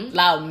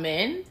 loud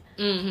men.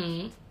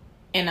 Mm-hmm.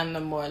 And I'm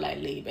the more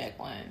like laid back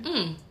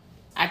one.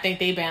 I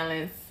think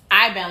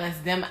I balance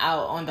them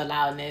out on the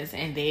loudness,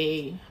 and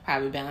they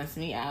probably balance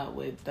me out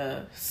with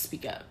the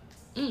speak up.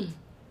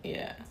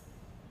 Yeah,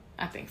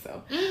 I think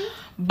so.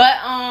 But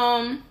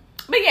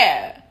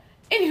yeah.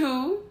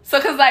 Anywho, so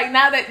cause like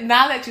now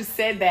that you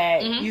said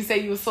that, you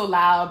said you were so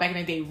loud back in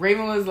the day.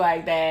 Raven was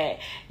like that,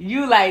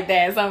 you like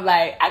that. So I'm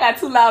like, I got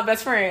 2 loud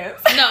best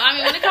friends. No, I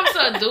mean when it comes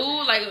to a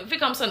dude, like if it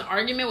comes to an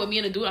argument with me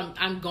and a dude,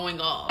 I'm going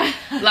off.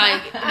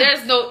 Like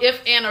there's no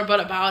if, and, or but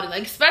about it.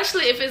 Like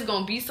especially if it's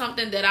gonna be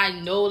something that I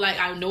know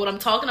what I'm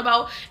talking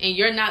about, and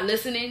you're not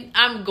listening,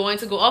 I'm going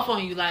to go off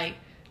on you. Like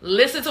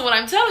listen to what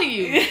I'm telling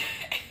you.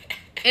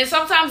 And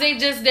sometimes they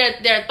just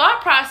their thought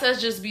process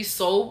just be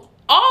so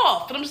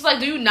off. But I'm just like,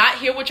 do you not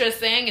hear what you're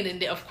saying?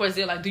 And then of course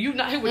they're like, do you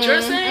not hear what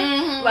you're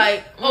saying?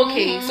 Like,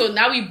 okay, so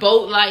now we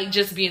both like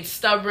just being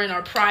stubborn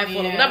or prideful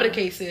or whatever the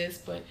case is.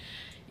 But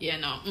yeah,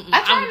 no.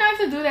 I try not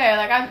to do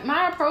that. Like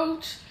my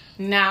approach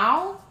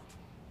now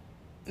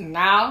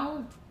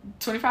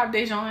 25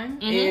 days on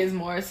is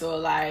more so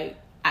like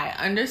I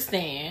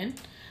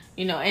understand,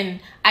 you know,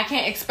 and I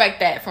can't expect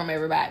that from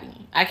everybody.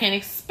 I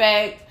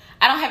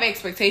don't have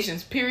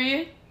expectations,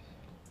 period.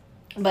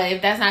 But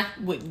if that's not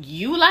what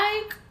you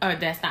like, or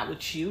that's not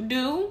what you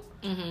do,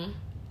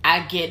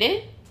 I get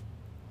it.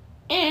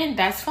 And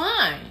that's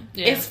fine.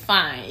 Yeah. It's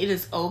fine. It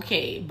is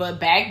okay.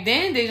 But back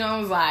then, Dejan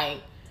was like,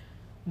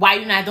 why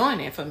you not doing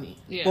that for me?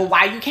 Yeah. Well,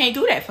 why you can't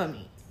do that for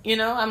me? You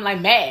know, I'm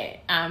like mad.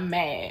 I'm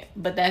mad.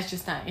 But that's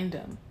just not in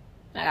them.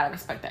 I gotta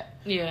respect that.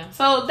 Yeah.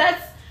 So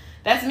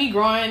that's me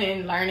growing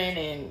and learning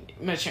and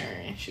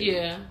maturing. Shoot.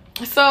 Yeah.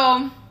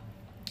 So...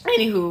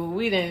 Anywho,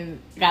 we done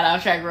got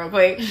off track real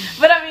quick.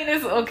 But I mean,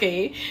 it's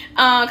okay.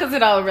 Because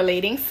it all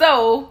relating.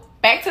 So,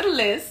 back to the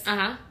list.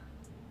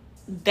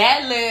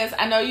 That list,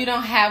 I know you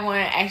don't have one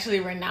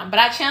actually written down. But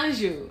I challenge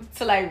you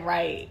to, like,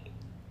 write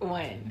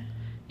one.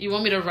 You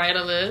want me to write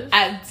a list?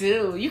 I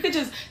do. You could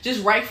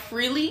just write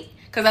freely.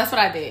 Because that's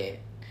what I did.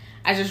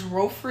 I just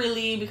wrote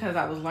freely because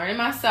I was learning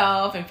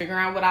myself and figuring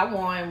out what I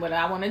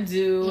want to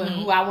do, and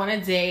who I want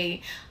to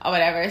date or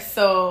whatever.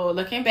 So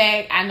looking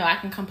back, I know I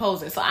can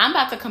compose it. So I'm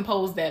about to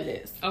compose that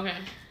list. Okay.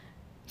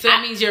 So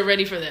that means you're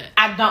ready for that.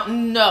 I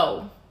don't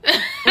know.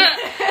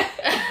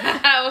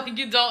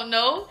 You don't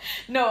know?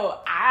 No,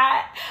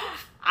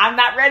 I'm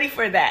not ready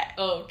for that.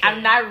 Okay.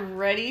 I'm not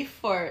ready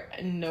for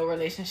no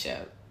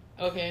relationship.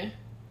 Okay.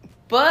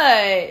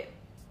 But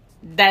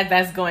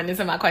that's going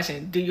into my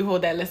question. Do you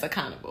hold that list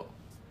accountable?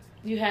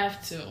 You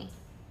have to.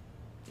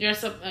 You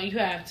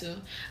have to.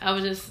 I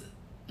was just...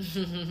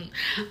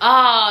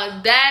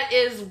 that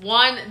is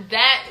one...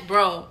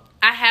 Bro,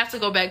 I have to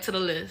go back to the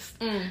list.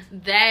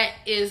 That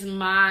is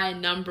my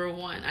number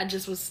one. I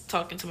just was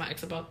talking to my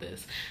ex about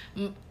this.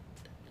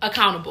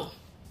 Accountable.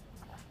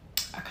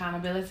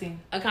 Accountability.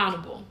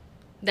 Accountable.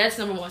 That's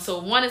number one. So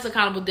one is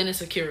accountable, then it's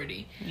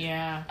security.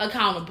 Yeah.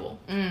 Accountable.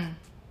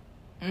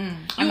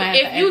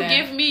 If you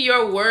give me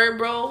your word,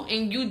 bro,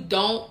 and you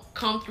don't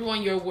come through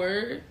on your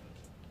word...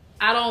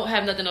 I don't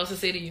have nothing else to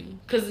say to you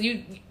because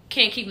you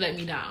can't keep letting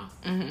me down.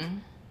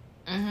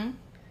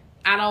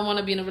 I don't want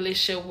to be in a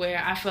relationship where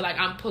I feel like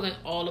I'm pulling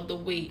all of the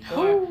weight,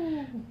 or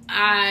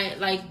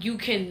you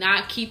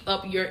cannot keep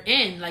up your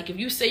end. Like if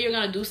you say you're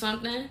gonna do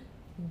something,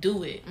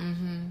 do it.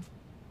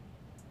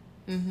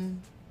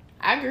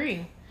 I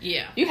agree.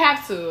 Yeah, you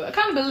have to.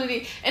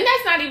 Accountability, and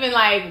that's not even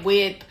like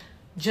with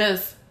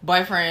just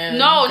boyfriend.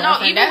 No,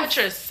 even with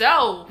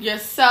yourself,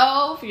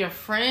 your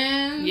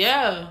friends,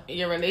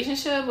 your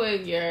relationship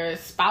with your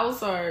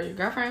spouse or your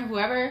girlfriend,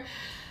 whoever.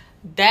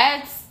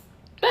 That's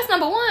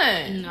number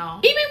one. No,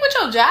 even with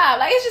your job,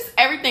 like it's just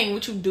everything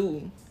what you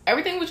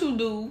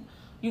do.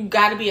 You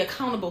got to be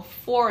accountable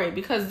for it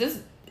because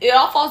it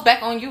all falls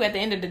back on you at the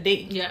end of the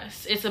day.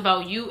 Yes, it's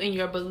about you and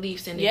your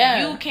beliefs, and Yeah.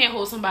 if you can't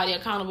hold somebody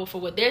accountable for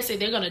what they say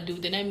they're gonna do,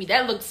 then you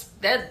gotta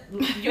take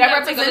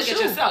a look at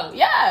yourself.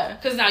 Yeah,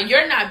 because now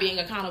you're not being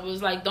accountable.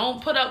 It's like, don't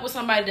put up with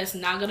somebody that's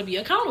not gonna be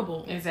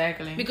accountable.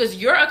 Exactly, because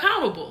you're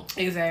accountable.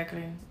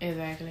 Exactly.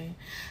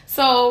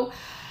 So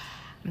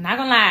I'm not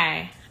gonna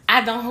lie,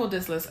 I don't hold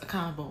this list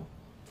accountable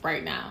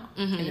right now.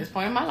 In this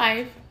point in my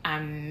life,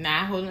 I'm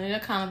not holding it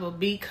accountable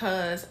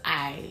because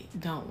I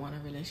don't want a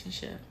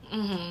relationship.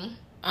 In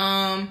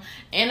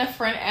a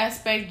friend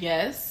aspect,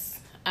 yes,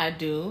 I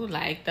do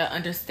like the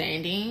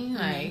understanding.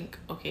 Like,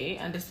 okay,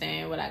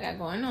 understand what I got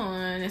going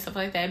on and stuff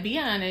like that. Be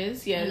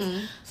honest, yes.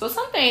 So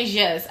some things,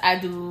 yes, I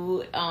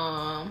do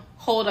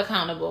hold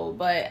accountable,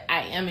 but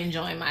I am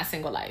enjoying my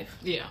single life.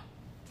 Yeah.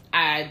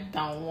 I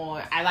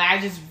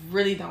just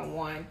really don't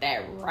want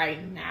that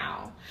right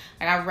now.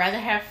 Like, I'd rather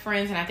have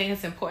friends, and I think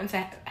it's important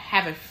to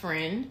have a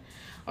friend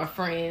or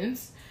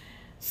friends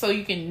so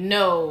you can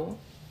know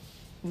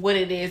what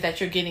it is that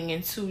you're getting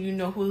into. You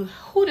know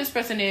who this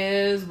person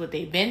is, what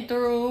they've been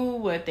through,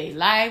 what they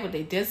like, what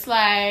they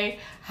dislike,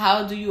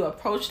 how do you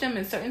approach them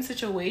in certain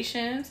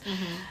situations.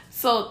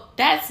 So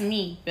that's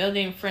me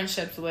building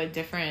friendships with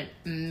different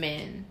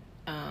men,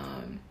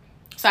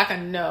 so I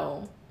can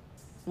know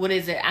what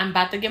is it I'm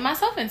about to get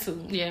myself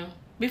into. Yeah.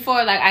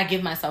 Before, like, I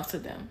give myself to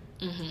them.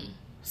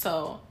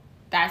 So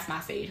that's my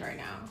stage right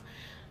now.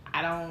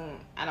 I don't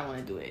want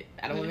to do it.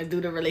 I don't want to do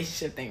the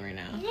relationship thing right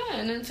now. Yeah,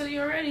 and until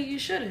you're ready, you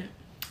shouldn't.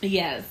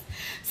 Yes.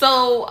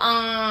 So,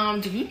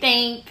 do you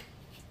think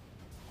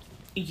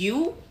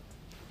you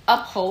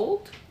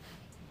uphold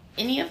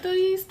any of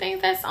these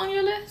things that's on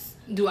your list?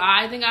 Do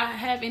I think I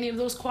have any of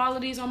those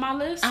qualities on my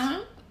list?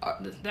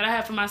 That I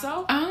have for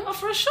myself? Oh,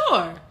 for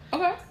sure.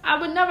 Okay. I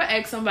would never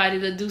ask somebody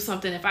to do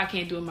something if I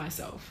can't do it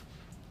myself.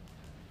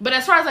 But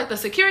as far as, like, the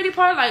security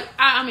part, like,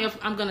 I mean,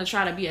 I'm going to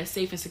try to be as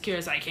safe and secure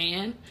as I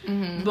can.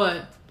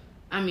 But,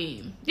 I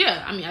mean,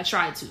 yeah, I mean, I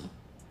try to.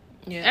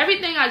 Yeah.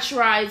 Everything I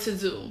try to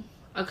do,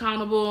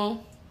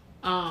 accountable,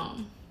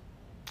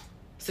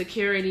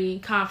 security,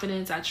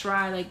 confidence, I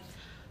try, like,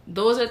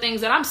 those are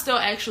things that I'm still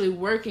actually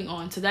working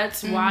on. So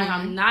that's why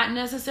I'm not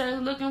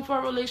necessarily looking for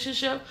a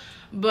relationship.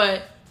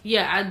 But,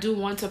 yeah, I do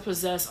want to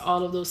possess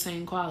all of those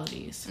same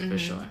qualities, for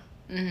sure.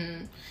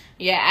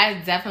 Yeah,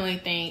 I definitely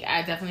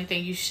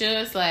think you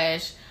should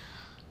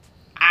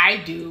 / I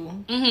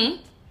do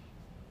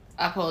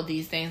uphold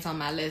these things on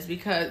my list,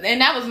 because,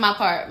 and that was my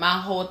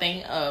whole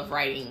thing of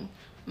writing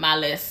my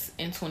list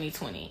in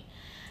 2020.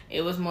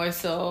 It was more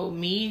so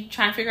me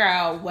trying to figure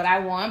out what I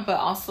want, but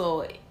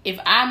also, if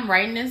I'm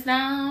writing this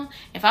down,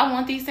 if I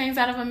want these things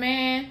out of a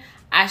man,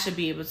 I should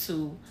be able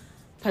to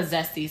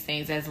possess these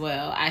things as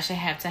well. I should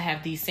have to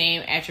have these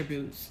same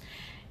attributes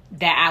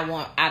that I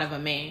want out of a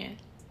man.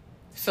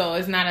 So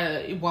it's not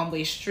a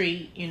one-way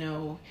street, you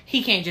know.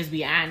 He can't just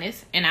be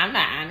honest, and I'm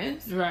not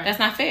honest. Right. That's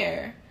not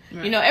fair.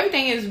 Right. You know,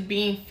 everything is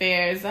being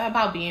fair. It's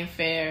about being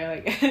fair.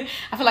 Like,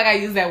 I feel like I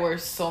use that word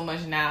so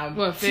much now.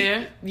 What,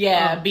 fair?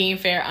 Yeah, being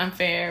fair,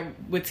 unfair,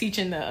 with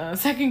teaching the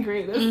second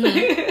graders.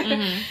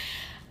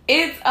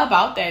 It's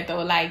about that,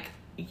 though. Like,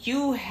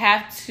 you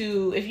have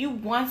to, if you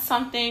want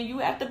something, you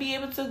have to be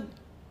able to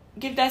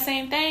give that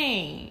same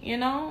thing, you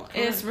know?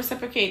 Correct. It's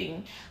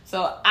reciprocating.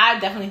 So I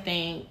definitely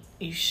think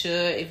you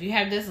should, if you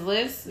have this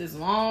list, this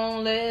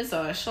long list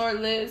or a short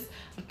list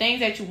of things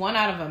that you want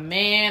out of a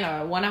man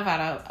or one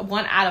out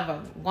of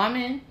a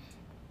woman,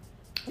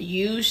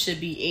 you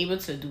should be able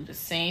to do the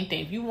same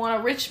thing. If you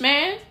want a rich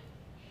man,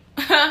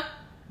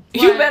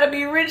 you better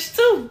be rich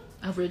too.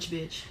 A rich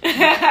bitch.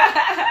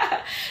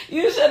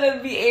 You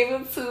should be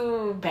able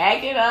to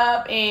back it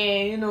up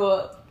and, you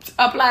know,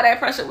 apply that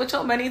pressure with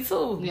your money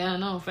too. Yeah,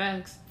 no,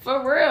 facts. For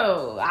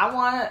real. I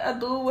want a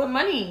dude with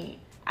money.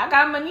 I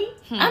got money.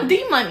 I'm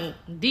D money.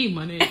 D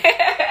money.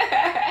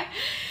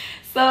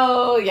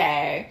 So,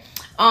 yeah.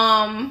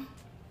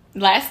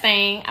 Last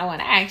thing I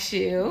want to ask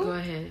you. Go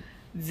ahead.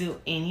 Do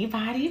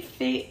anybody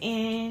fit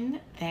in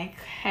that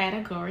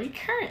category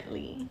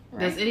currently?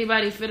 Right? Does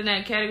anybody fit in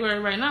that category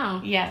right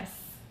now? Yes.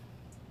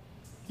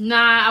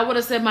 Nah, I would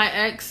have said my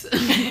ex.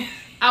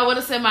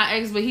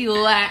 But he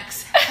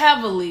lacks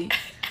heavily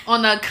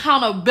on the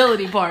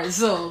accountability part.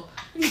 So,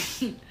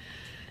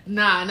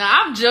 nah,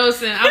 I'm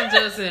jocing.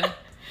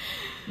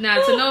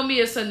 Nah, to know me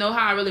is to know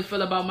how I really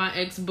feel about my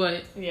ex,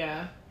 but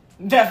yeah,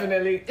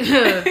 definitely.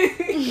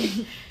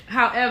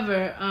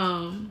 However,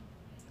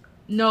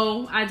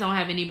 no, I don't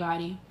have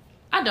anybody.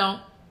 I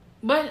don't.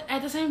 But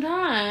at the same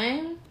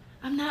time,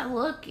 I'm not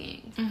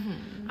looking.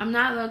 I'm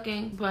not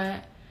looking,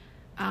 but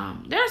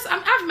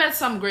I've met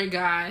some great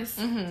guys.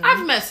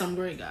 I've met some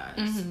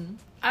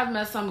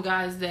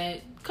guys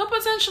that could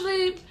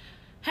potentially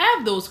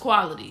have those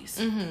qualities.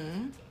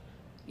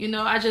 You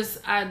know, I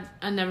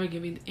never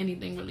give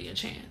anything really a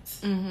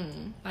chance.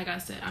 Like I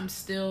said, I'm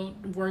still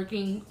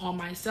working on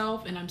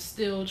myself, and I'm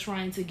still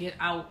trying to get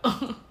out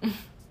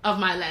of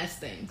my last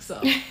thing.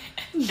 So,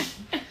 you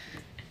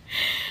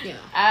know.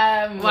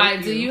 Why?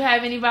 Do you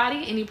have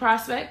anybody? Any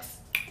prospects?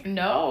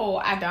 No,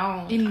 I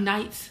don't. Any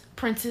knights?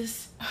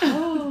 princess.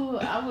 Oh,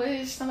 I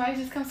wish somebody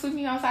just come sweep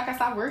me out so I can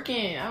stop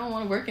working. I don't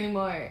want to work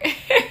anymore.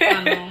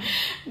 I know.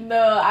 No,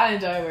 I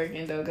enjoy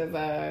working though,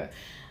 because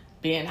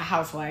being a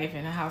housewife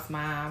and a house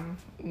mom,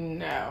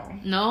 no.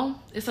 No?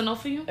 It's a no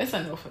for you? It's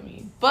a no for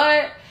me.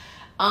 But,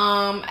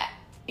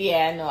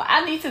 yeah, no,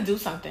 I need to do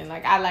something.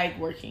 Like, I like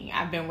working.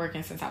 I've been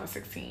working since I was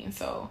 16,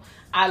 so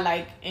I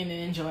like and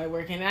enjoy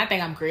working. And I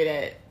think I'm great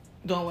at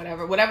doing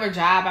whatever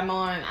job I'm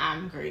on,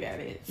 I'm great at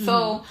it. Mm-hmm.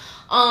 So,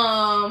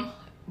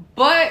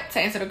 but to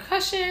answer the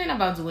question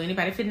about do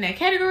anybody fit in that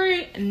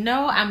category,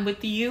 no, I'm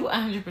with you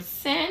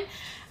 100%.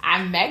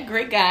 I met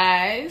great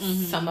guys.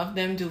 Mm-hmm. Some of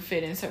them do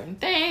fit in certain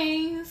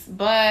things,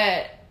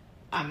 but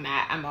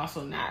I'm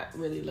also not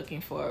really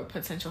looking for a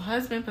potential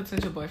husband,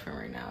 potential boyfriend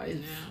right now.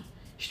 It's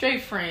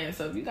straight friends.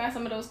 So if you got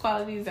some of those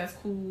qualities, that's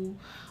cool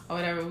or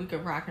whatever, we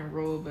could rock and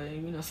roll. But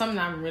something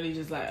I'm really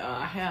just like,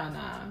 oh hell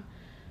nah,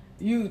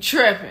 you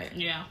tripping.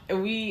 Yeah.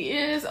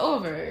 It's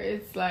over.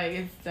 It's like,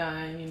 it's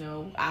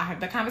done. I'll have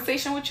the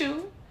conversation with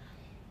you.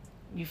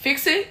 You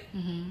fix it.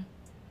 Mm-hmm.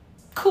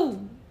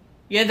 Cool.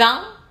 You're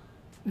done.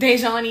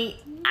 Dejani,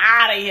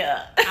 out of here.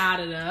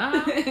 Out of there.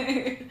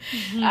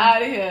 Mm-hmm.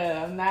 Out of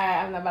here. I'm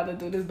not about to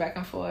do this back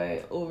and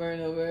forth over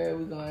and over.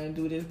 We're going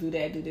to do this, do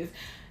that, do this.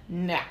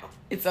 No.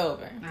 It's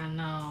over. I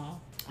know.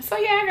 So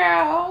yeah,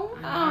 girl.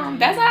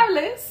 That's our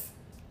list.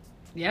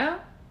 Yeah.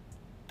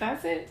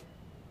 That's it.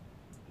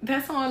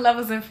 That's on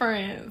Lovers and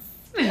Friends.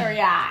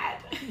 Period.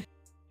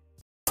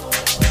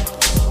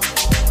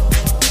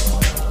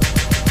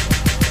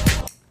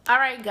 All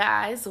right,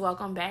 guys.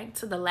 Welcome back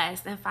to the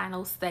last and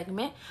final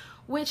segment,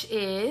 which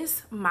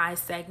is my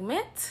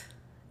segment.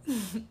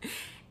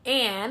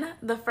 And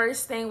the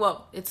first thing,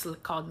 well, it's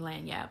called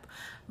lagniappe.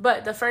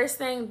 But the first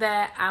thing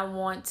that I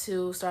want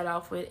to start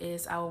off with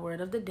is our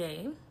word of the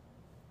day.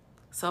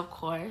 So, of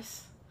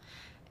course,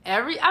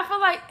 I feel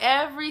like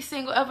every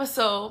single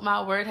episode,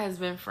 my word has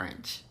been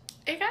French.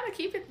 It gotta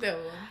keep it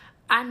though.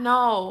 I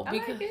know. I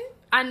like it.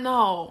 I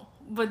know.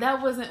 But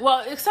that wasn't,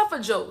 well, except for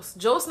joced.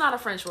 Joced not a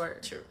French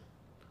word. True.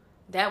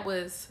 That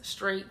was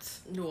straight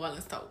New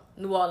Orleans talk.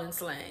 New Orleans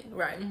slang,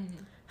 right.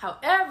 Mm-hmm.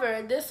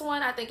 However, this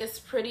one, I think it's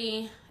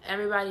pretty,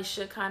 everybody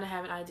should kind of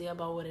have an idea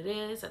about what it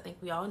is. I think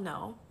we all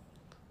know.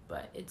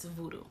 But it's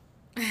voodoo.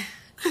 It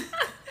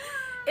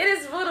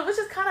is voodoo, which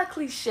is kind of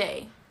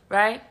cliche,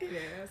 right? It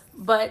is.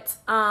 But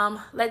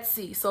let's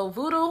see. So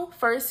voodoo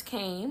first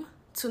came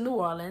to New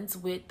Orleans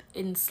with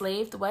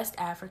enslaved West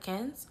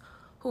Africans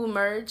who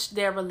merged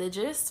their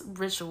religious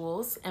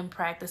rituals and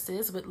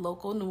practices with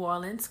local New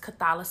Orleans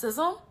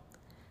Catholicism.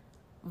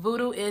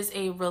 Voodoo is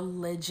a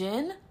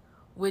religion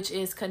which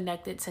is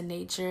connected to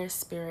nature,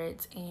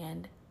 spirits,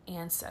 and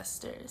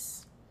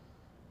ancestors.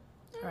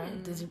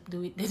 Right?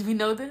 Did we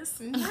know this?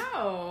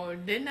 No,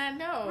 did not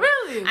know.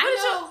 Really?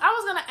 I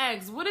was gonna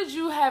ask, what did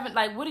you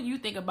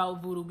think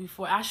about voodoo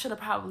before? I should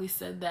have probably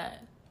said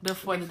that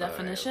before the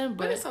definition,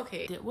 but it's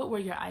okay. What were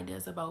your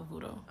ideas about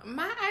voodoo?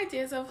 My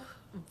ideas of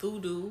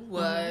voodoo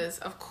was,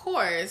 of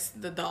course,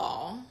 the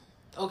doll.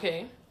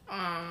 Okay.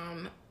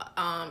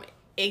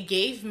 It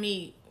gave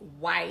me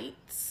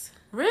white.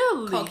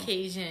 Really?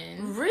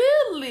 Caucasian.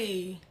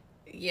 Really?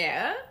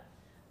 Yeah.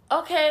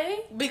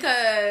 Okay.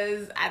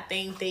 Because I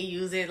think they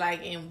use it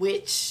like in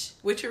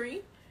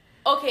witchery.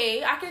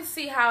 Okay, I can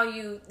see how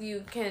you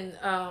can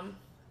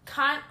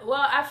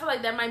well, I feel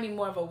like that might be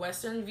more of a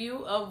Western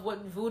view of what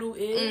voodoo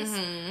is,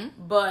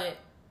 but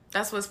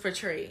that's what's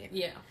portrayed.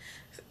 Yeah.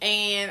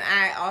 And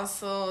I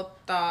also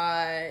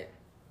thought,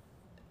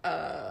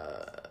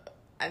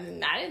 I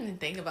didn't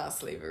think about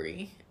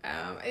slavery.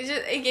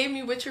 It gave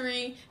me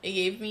witchery, it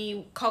gave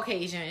me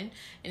Caucasian,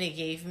 and it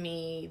gave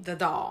me the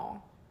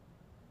doll.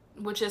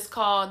 Which is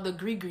called the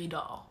Gree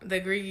doll. The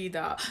Gree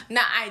doll.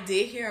 Now, I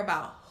did hear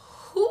about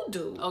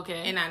hoodoo.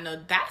 Okay. And I know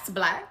that's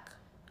black.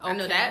 Okay. I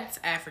know that's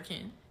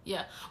African.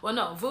 Yeah. Well,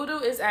 no. Voodoo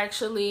is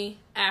actually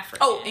African.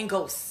 Oh, and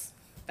ghosts.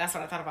 That's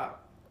what I thought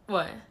about.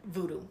 What?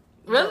 Voodoo.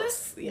 Really?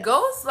 Ghosts? Yes.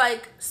 Ghosts?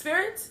 Like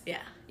spirits?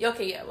 Yeah.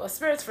 Okay, yeah. Well,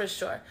 spirits for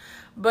sure.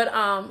 But,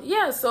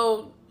 yeah,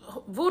 so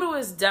voodoo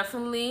is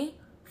definitely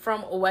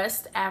from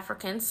West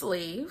African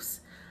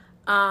slaves.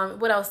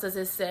 What else does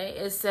it say?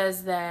 It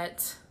says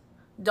that,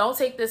 don't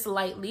take this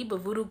lightly, but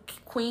voodoo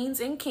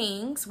queens and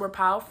kings were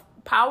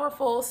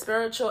powerful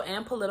spiritual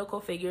and political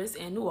figures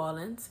in New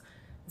Orleans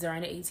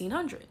during the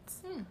 1800s.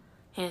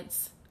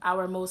 Hence,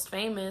 our most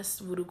famous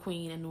voodoo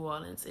queen in New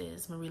Orleans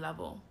is Marie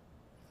Laveau.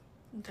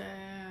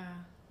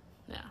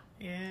 Yeah.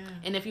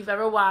 And if you've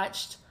ever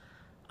watched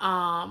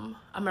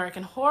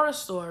American Horror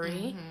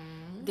Story,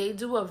 they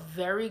do a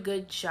very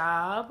good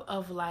job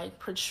of like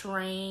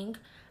portraying,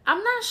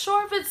 I'm not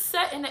sure if it's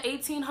set in the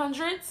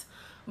 1800s,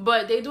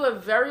 but they do a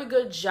very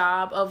good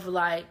job of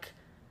like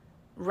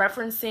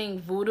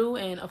referencing voodoo.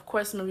 And of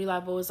course, Marie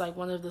Laveau is like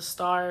one of the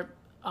star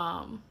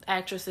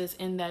actresses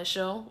in that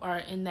show,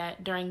 or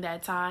during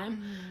that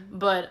time.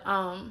 But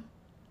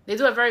they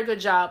do a very good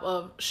job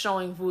of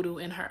showing voodoo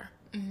in her.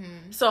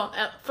 So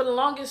for the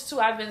longest too,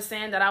 I've been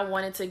saying that I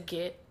wanted to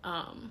get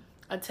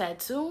a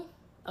tattoo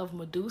of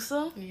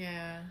Medusa.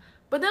 Yeah.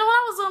 But then when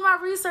I was doing my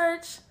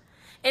research,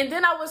 And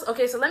then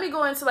so let me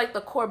go into like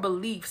the core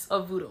beliefs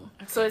of voodoo.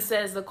 Okay. So it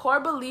says the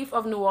core belief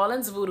of New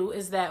Orleans voodoo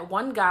is that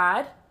one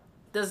God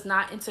does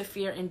not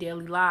interfere in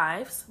daily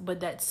lives, but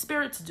that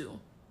spirits do.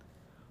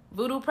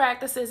 Voodoo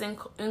practices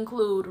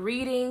include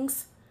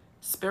readings,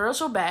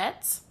 spiritual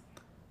baths,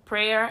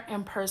 prayer,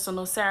 and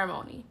personal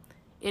ceremony.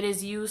 It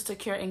is used to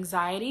cure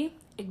anxiety,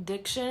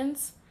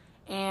 addictions,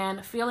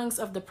 and feelings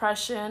of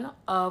depression,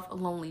 of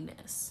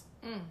loneliness.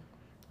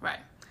 Right.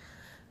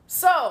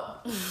 So,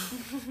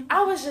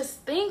 I was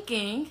just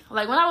thinking,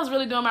 like when I was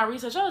really doing my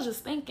research, I was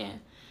just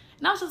thinking,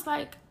 and I was just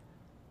like,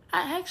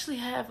 I actually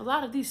have a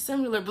lot of these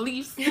similar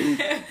beliefs. I'm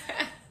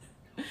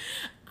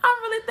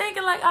really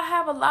thinking like I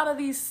have a lot of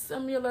these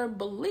similar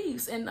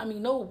beliefs. And I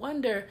mean, no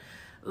wonder,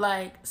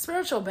 like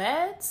spiritual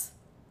baths,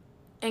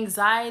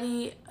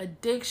 anxiety,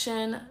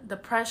 addiction,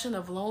 depression,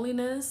 of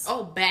loneliness.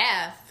 Oh,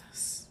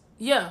 baths.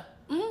 Yeah.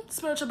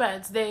 Spiritual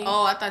baths.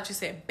 Oh, I thought you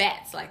said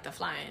bats, like the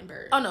flying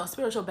bird. Oh no,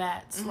 spiritual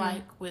baths,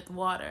 like with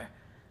water.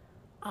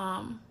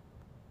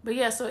 But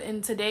yeah, so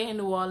today in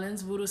New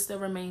Orleans, voodoo still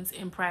remains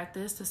in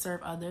practice to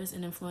serve others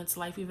and influence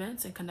life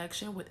events in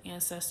connection with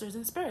ancestors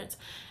and spirits.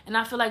 And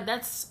I feel like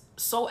that's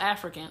so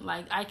African.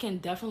 Like I can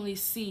definitely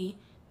see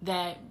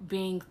that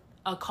being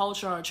a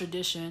culture or a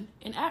tradition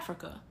in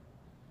Africa.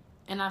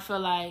 And I feel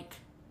like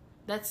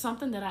that's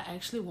something that I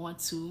actually want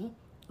to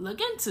look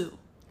into.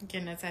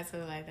 Getting a tattoo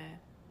like that.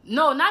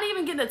 No, not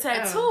even getting a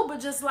tattoo, but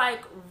just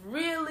like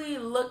really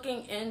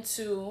looking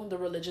into the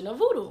religion of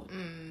voodoo.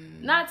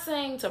 Not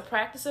saying to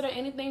practice it or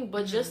anything,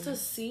 but just to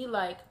see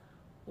like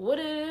what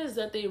it is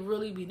that they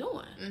really be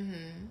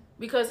doing.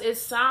 Because it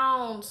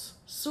sounds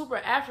super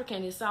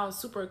African, it sounds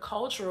super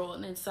cultural,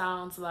 and it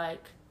sounds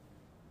like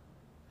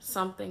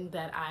something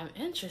that I'm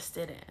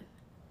interested in.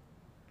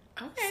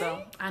 Okay.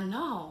 So I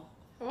know.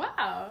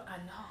 Wow. I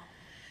know.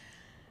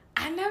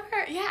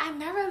 I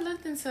never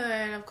looked into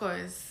it, of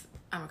course.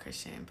 I'm a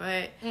Christian,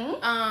 but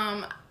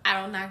I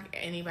don't knock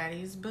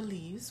anybody's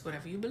beliefs,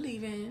 whatever you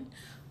believe in.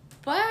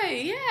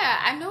 But yeah,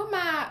 I know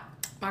my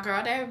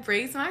girl that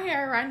braids my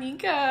hair,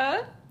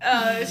 Ranika.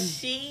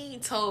 She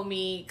told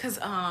me because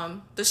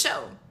the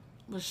show.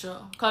 What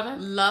show?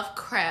 Coven?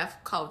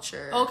 Lovecraft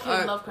Culture.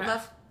 Okay,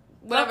 Lovecraft.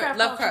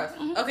 Lovecraft.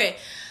 Okay,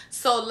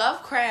 so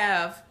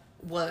Lovecraft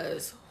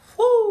was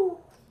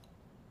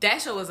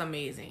that show was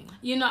amazing.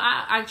 You know,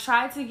 I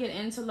tried to get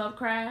into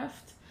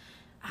Lovecraft.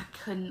 I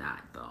could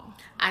not though.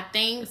 I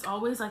think it's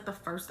always like the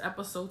first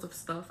episodes of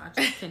stuff. I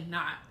just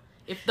cannot.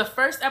 If the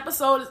first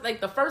episode is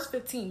like the first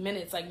 15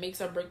 minutes, like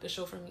makes or break the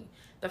show for me.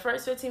 The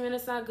first 15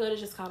 minutes not good.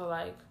 It's just kind of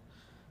like.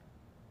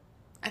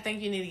 I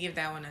think you need to give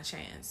that one a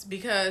chance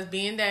because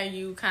being that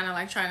you kind of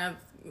like trying to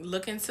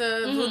look into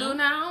voodoo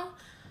now,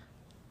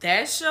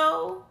 that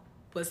show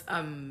was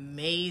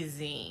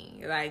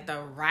amazing. Like the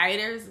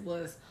writers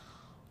was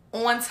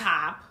on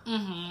top,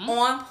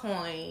 on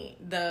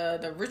point.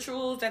 The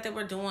rituals that they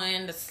were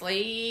doing, the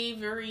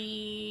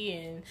slavery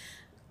and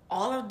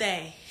all of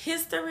that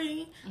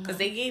history, because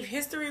they gave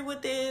history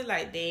with it.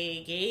 Like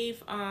they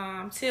gave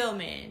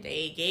Tillman,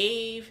 they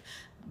gave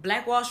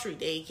Black Wall Street,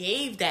 they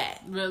gave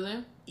that.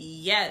 Really?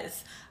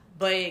 Yes,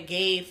 but it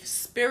gave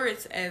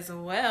spirits as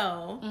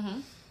well.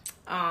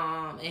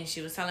 And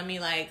she was telling me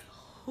like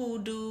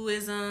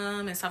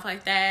hoodooism and stuff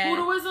like that.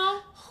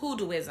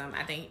 Hoodooism.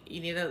 I think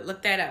you need to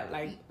look that up.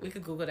 Like we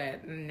could Google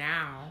that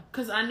now.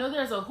 Cause I know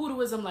there's a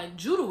hoodooism like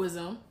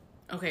Judaism.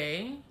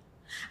 Okay,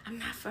 I'm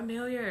not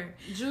familiar.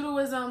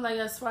 Judaism, like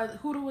as far as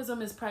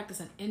hoodooism is practiced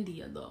in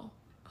India though.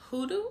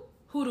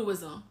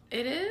 Hoodooism.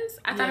 It is.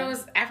 I thought it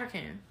was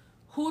African.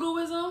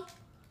 Hoodooism,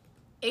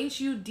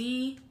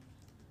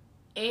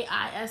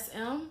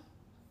 HUDAISM,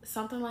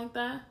 something like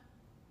that.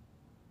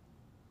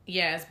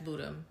 Yeah, it's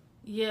Buddha.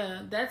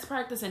 Yeah, that's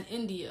practiced in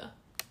India.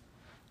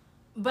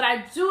 But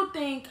I do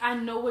think I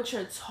know what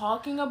you're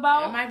talking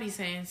about. I might be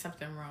saying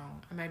something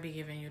wrong. I might be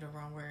giving you the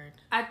wrong word.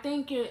 I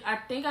think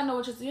I know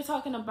what you're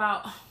talking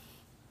about.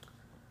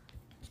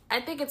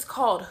 I think it's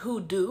called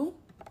hoodoo.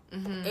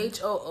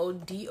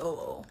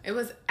 HOODOO. It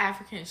was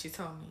African, she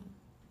told me.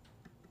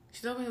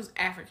 She told me it was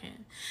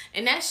African.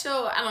 And that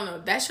show, I don't know,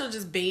 that show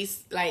just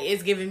based, like,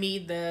 it's giving me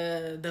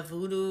the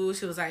voodoo.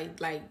 She was like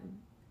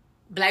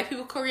Black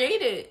people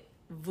created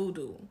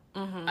voodoo.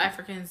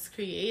 Africans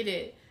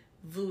created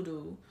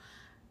voodoo.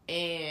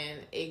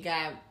 And it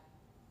got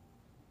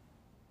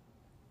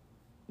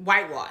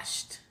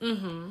whitewashed.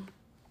 And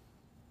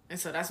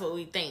so that's what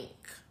we think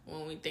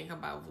when we think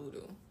about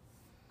voodoo.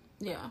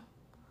 Yeah.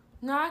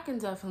 No, I can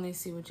definitely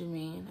see what you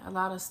mean. A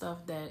lot of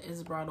stuff that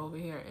is brought over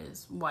here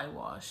is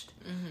whitewashed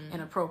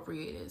and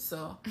appropriated.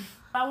 So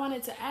what I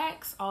wanted to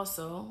ask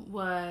also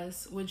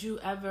was, would you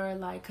ever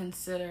like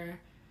consider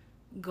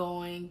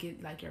going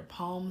get like your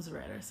palms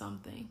read or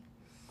something?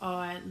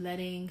 Or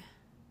letting...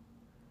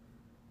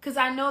 Because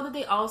I know that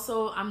they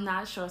also, I'm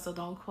not sure, so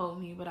don't quote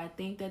me, but I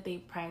think that they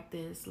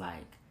practice,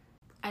 like,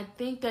 I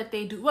think that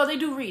they do, well, they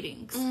do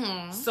readings.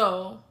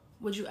 So,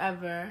 would you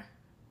ever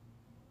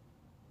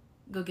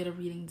go get a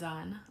reading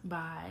done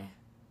by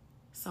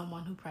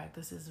someone who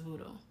practices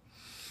voodoo?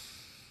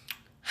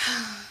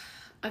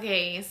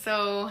 Okay,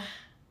 so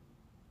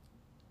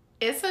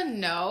It's a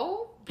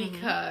no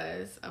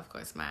because, of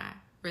course, my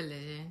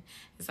religion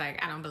is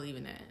like, I don't believe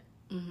in that.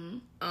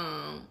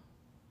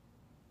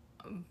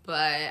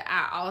 But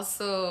I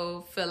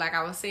also feel like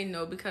I would say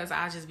no because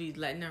I'll just be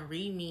letting them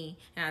read me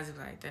and I'll just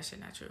be like, that shit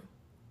not true.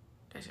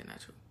 That shit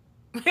not true.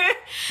 And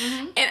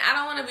I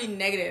don't want to be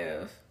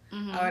negative or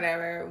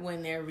whatever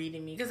when they're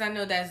reading me because I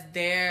know that's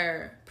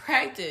their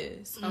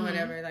practice or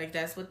whatever. Like,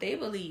 that's what they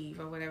believe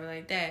or whatever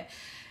like that.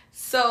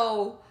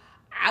 So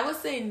I would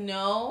say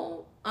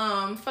no.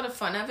 For the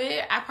fun of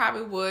it, I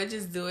probably would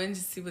just do it and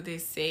just see what they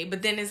say.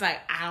 But then it's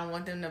like, I don't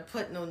want them to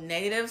put no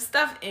negative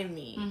stuff in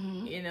me.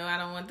 You know, I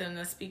don't want them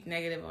to speak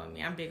negative on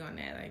me. I'm big on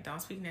that. Like,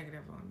 don't speak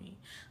negative on me.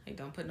 Like,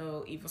 don't put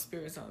no evil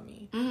spirits on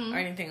me or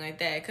anything like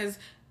that. Because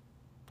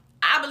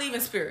I believe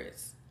in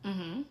spirits.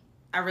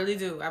 I really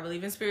do. I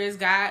believe in spirits.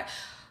 God,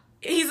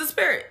 he's a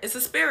spirit. It's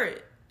a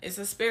spirit. It's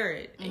a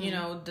spirit. And, you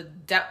know,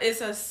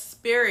 it's a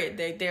spirit.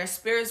 There are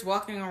spirits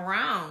walking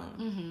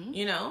around,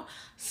 you know.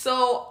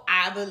 So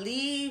I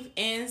believe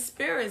in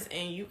spirits.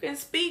 And you can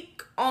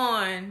speak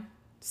on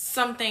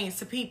some things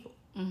to people.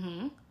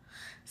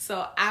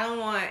 So I don't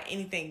want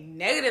anything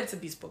negative to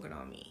be spoken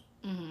on me.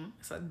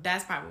 So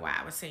that's probably why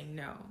I would say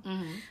no.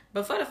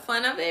 But for the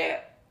fun of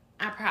it,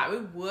 I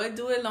probably would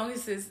do it as long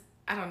as it's,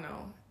 I don't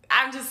know.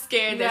 I'm just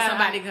scared that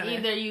somebody gonna...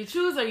 Either you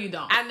choose or you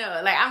don't. I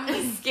know. Like, I'm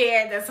just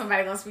scared that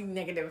somebody gonna speak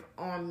negative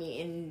on me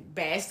and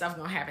bad stuff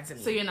gonna happen to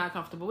me. So you're not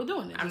comfortable with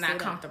doing it. I'm not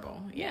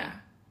comfortable. Yeah.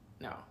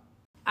 No.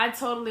 I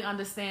totally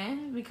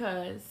understand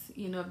because,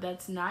 you know, if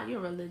that's not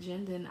your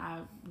religion, then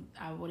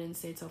I wouldn't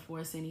say to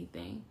force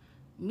anything.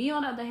 Me,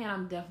 on the other hand,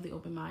 I'm definitely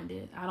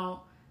open-minded.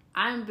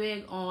 I'm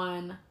big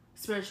on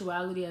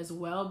spirituality as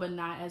well, but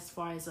not as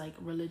far as, like,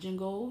 religion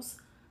goes.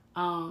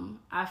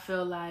 I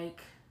feel like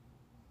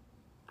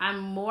I'm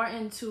more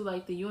into,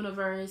 like, the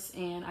universe,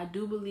 and I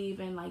do believe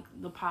in, like,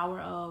 the power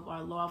of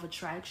our law of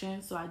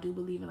attraction. So I do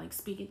believe in, like,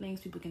 speaking things.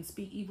 People can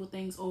speak evil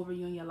things over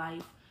you in your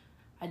life.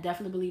 I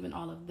definitely believe in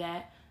all of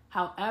that.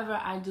 However,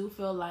 I do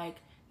feel like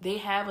they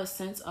have a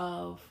sense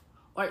of,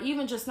 or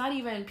even just not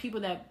even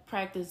people that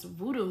practice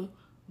voodoo,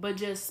 but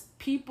just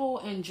people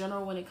in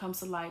general when it comes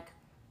to, like,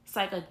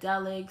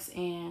 psychedelics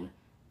and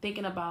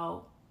thinking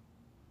about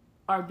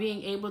or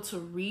being able to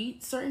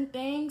read certain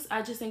things.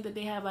 I just think that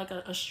they have, like,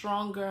 a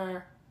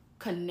stronger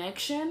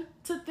connection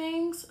to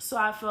things. So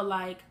I feel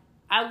like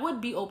I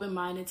would be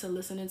open-minded to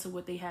listening to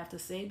what they have to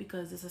say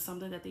because this is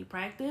something that they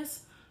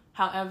practice.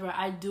 However,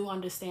 I do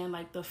understand,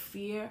 like, the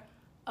fear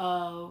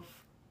of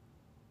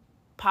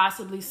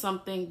possibly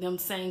them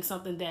saying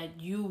something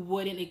that you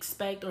wouldn't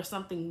expect or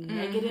something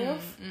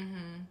negative.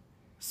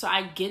 So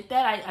I get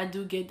that. I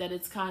do get that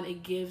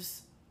it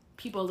gives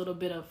people a little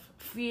bit of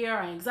fear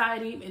or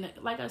anxiety. And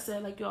like I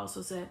said, like you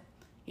also said,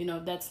 you know,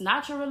 if that's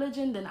not your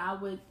religion, then I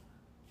would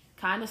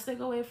kind of stick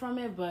away from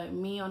it. But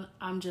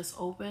I'm just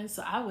open,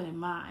 so I wouldn't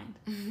mind.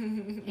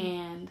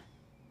 And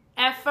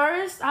at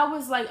first, I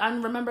was like, I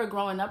remember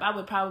growing up, I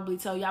would probably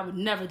tell you I would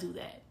never do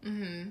that.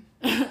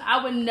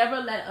 I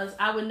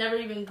would never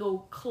even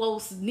go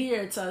close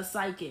near to a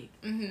psychic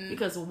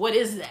because what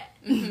is that?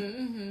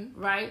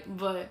 Right?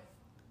 But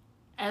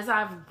as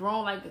I've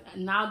grown, like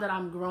now that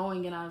I'm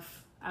growing and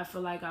I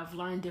feel like I've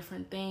learned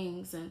different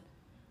things, and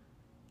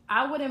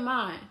I wouldn't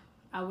mind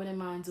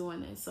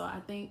doing it. So I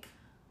think,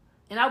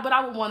 but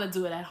I would want to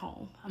do it at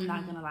home. I'm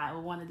not gonna lie, I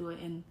would want to do it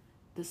in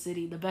the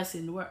city, the best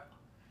in the world.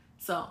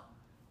 So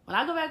when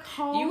I go back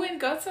home, you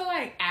wouldn't go to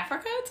like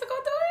Africa to go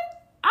do it?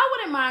 I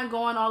wouldn't mind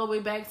going all the way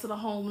back to the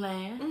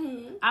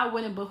homeland. I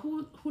wouldn't, but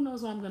who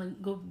knows when I'm gonna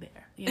go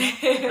there? You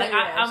know, like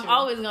I'm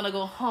always gonna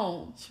go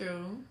home.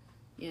 True.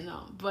 You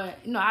know, but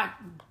you know, I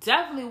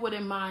definitely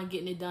wouldn't mind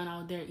getting it done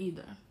out there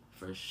either.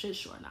 For shit,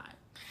 sure not.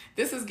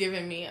 This is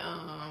giving me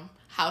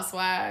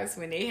Housewives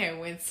when they had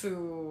went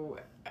to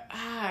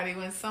they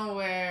went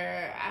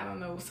somewhere, I don't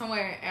know,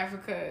 somewhere in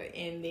Africa,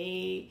 and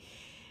they,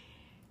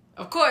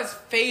 of course,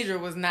 Phaedra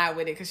was not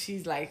with it because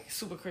she's like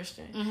super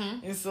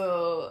Christian. And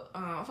so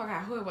I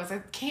forgot who it was.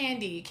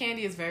 Candy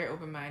is very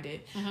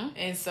open-minded.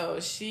 And so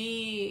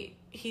he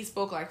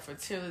spoke like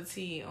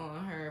fertility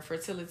on her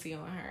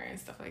and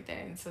stuff like that.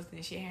 And so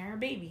then she had her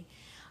baby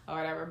or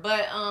whatever.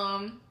 But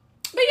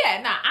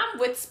yeah, I'm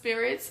with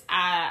spirits.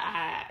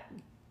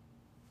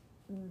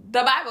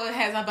 The Bible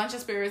has a bunch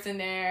of spirits in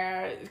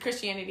there.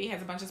 Christianity has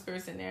a bunch of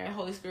spirits in there.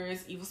 Holy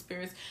spirits, evil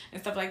spirits,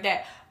 and stuff like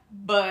that.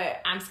 But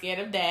I'm scared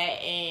of that,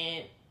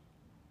 and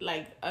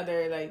like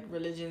other like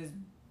religions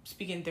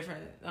speaking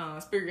different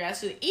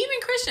spirituality,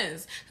 even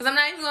Christians. Because I'm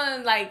not even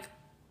gonna like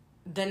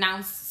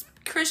denounce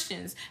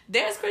Christians.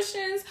 There's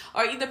Christians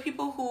or either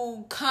people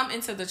who come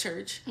into the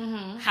church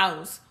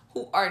house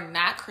who are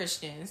not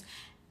Christians.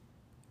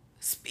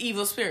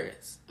 Evil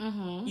spirits.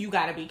 You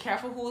gotta be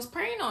careful who's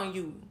praying on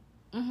you.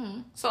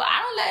 So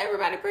I don't let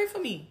everybody pray for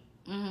me.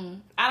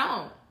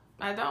 I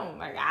don't.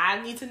 Like,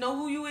 I need to know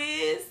who you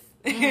is,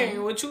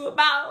 what you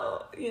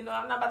about. You know,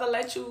 I'm not about to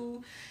let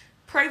you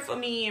pray for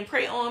me and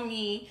pray on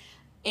me,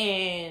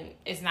 and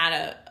it's not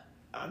a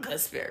good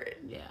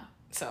spirit. Yeah.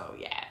 So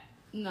yeah.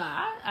 No,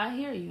 I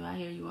hear you. I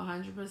hear you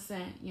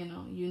 100%.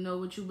 You know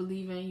what you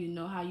believe in. You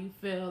know how you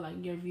feel,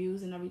 like your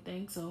views and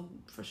everything. So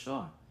for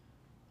sure,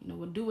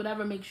 we'll do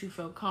whatever makes you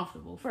feel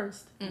comfortable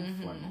first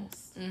and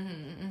foremost.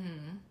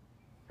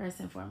 First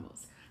and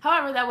foremost.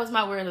 However, that was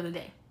my word of the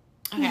day.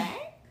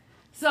 Okay.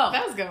 So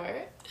that was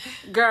good.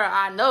 Girl,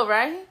 I know,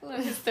 right? A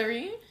little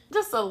history.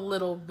 Just a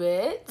little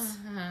bit.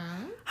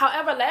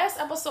 However, last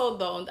episode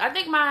though, I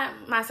think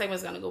my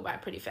segment's gonna go by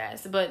pretty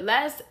fast. But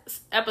last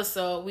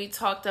episode we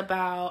talked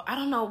about, I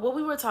don't know what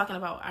we were talking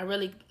about.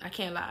 I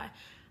can't lie.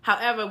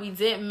 However, we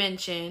did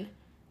mention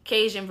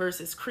Cajun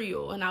versus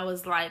Creole, and I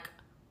was like,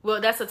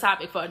 well, that's a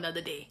topic for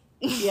another day.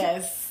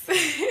 Yes.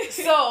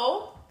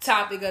 So,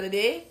 topic of the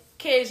day,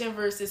 Cajun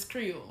versus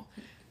Creole.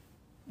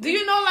 Do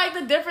you know like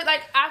the difference?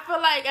 Like I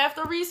feel like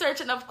after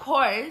researching, of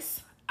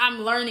course,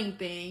 I'm learning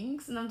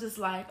things, and I'm just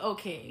like,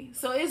 okay,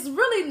 so it's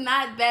really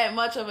not that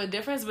much of a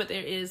difference, but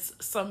there is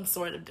some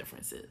sort of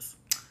differences.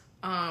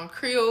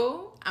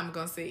 Creole, I'm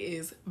gonna say,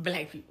 is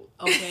black people.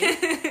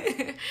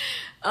 Okay.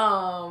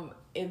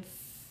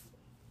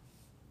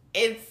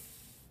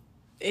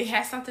 It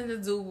has something to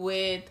do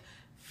with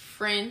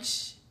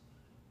French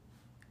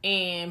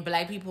and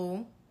black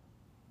people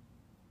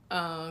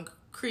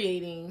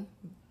creating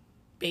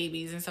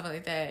babies and stuff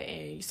like that,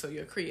 and so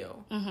you're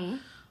Creole.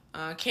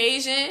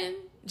 Cajun,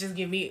 just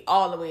give me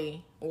all the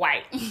way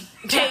white.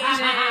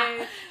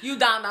 Cajun, you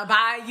down the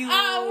bayou,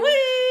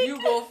 you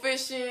go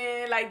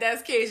fishing, like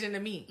that's Cajun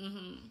to me.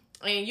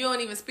 And you don't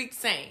even speak the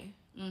same.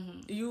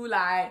 You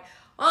like,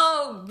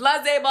 oh,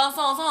 blase bon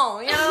son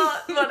son,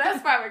 well,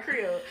 that's probably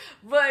Creole,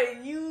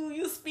 but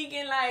you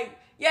speaking like,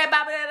 yeah,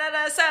 baby da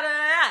da da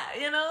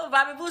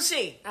da, baby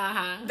boucher.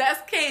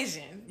 That's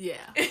Cajun. Yeah.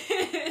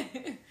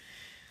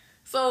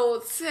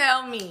 So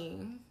tell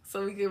me,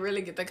 so we can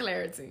really get the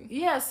clarity.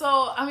 Yeah,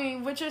 so, I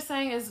mean, what you're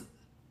saying is,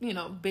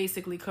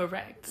 basically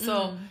correct.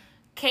 So,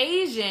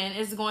 Cajun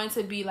is going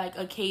to be like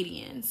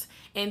Acadians.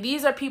 And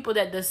these are people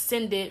that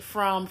descended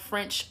from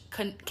French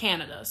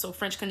Canada, so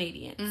French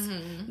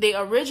Canadians. They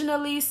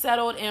originally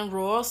settled in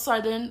rural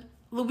southern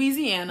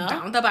Louisiana.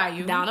 Down the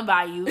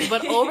bayou.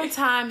 But over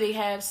time, they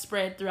have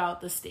spread throughout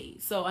the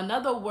state. So,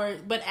 another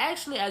word, but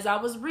actually, as I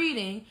was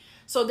reading,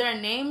 so their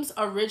names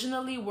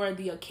originally were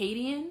the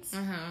Acadians,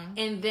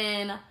 and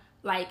then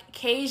like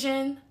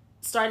Cajun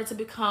started to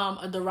become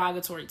a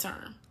derogatory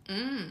term.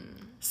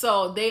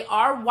 So they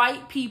are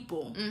white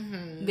people.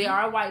 They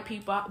are white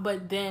people,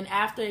 but then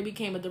after it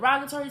became a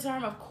derogatory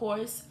term, of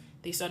course,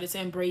 they started to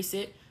embrace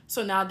it.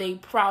 So now they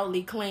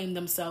proudly claim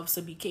themselves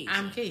to be Cajun.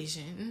 I'm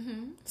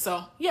Cajun.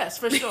 So, yes,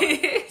 for sure.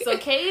 So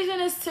Cajun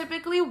is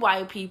typically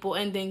white people,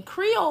 and then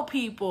Creole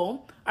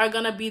people are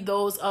going to be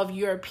those of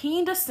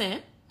European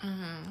descent.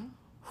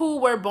 Who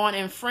were born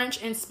in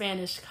French and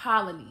Spanish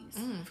colonies.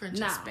 French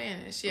and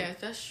Spanish. Yeah,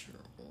 that's true.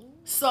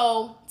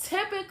 So,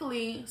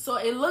 typically,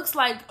 it looks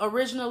like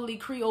originally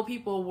Creole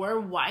people were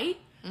white,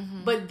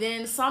 but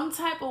then some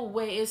type of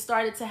way it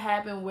started to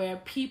happen where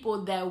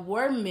people that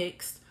were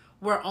mixed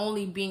were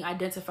only being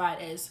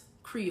identified as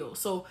Creole.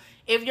 So,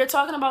 if you're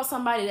talking about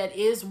somebody that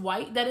is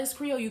white, that is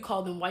Creole, you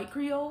call them white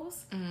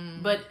Creoles,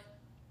 but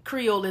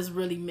Creole is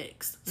really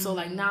mixed. So,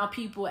 like, now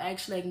people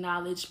actually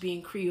acknowledge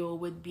being Creole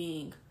with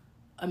being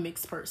a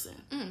mixed person.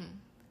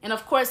 And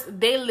of course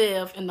they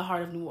live in the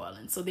heart of New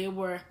Orleans, so they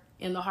were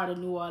in the heart of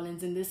New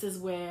Orleans, and this is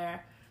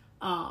where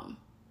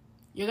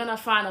you're gonna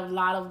find a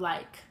lot of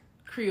like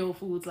Creole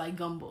foods like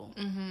gumbo.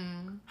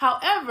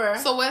 However,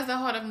 so where's the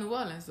heart of New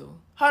Orleans though?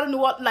 Heart of New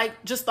Orleans,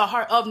 like just the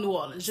heart of New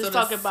Orleans, just so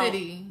talking about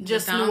city,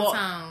 just the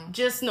downtown.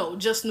 just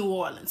New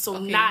Orleans, so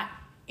not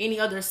any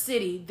other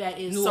city that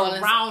is New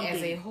surrounding Orleans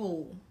as a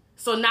whole.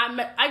 So not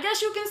I guess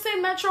you can say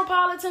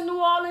metropolitan New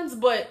Orleans,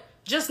 but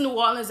just New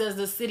Orleans as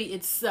the city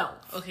itself.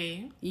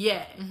 Okay.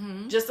 Yeah.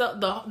 Just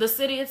the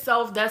city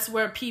itself, that's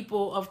where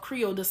people of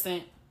Creole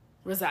descent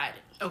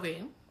resided.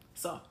 Okay.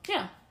 So,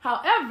 yeah.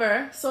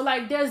 However, so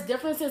like there's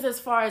differences as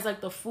far as like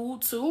the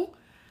food too.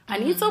 I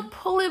need to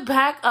pull it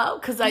back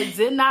up because I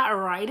did not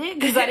write it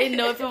because I didn't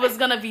know if it was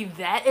going to be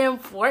that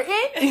important.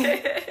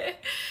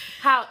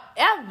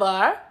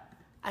 However,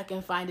 I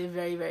can find it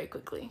very, very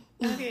quickly.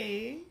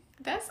 Okay.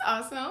 That's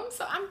awesome.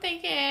 So I'm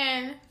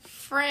thinking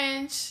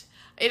French.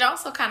 It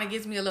also kind of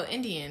gives me a little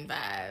Indian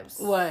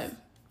vibes. What?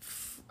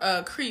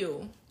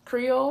 Creole.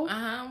 Creole?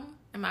 Am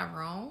I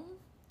wrong?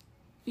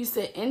 You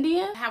said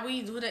Indian? How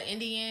we do the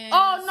Indian?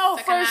 Oh, no,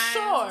 for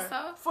sure.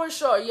 For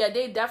sure. Yeah,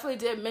 they definitely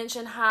did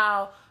mention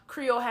how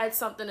Creole had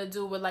something to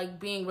do with, like,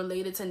 being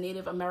related to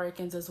Native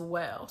Americans as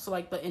well. So,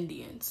 like, the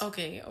Indians.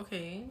 Okay.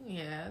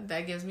 Yeah,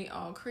 that gives me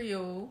all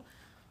Creole.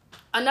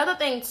 Another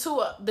thing,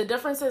 too, the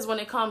differences when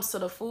it comes to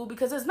the food,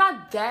 because it's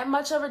not that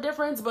much of a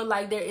difference, but,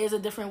 like, there is a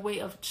different way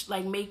of,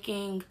 like,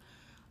 making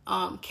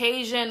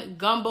Cajun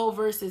gumbo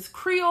versus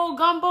Creole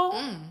gumbo.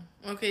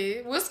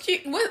 Okay.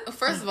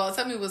 First of all,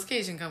 tell me what's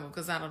Cajun gumbo,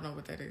 because I don't know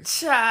what that is.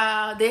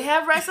 Child, they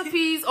have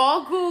recipes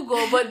on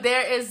Google, but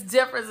there is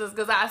differences,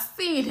 because I've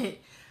seen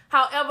it.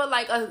 However,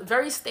 like, a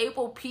very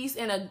staple piece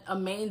and a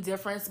main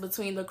difference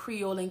between the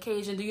Creole and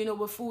Cajun, do you know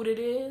what food it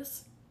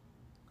is?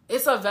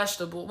 It's a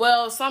vegetable.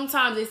 Well,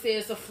 sometimes they say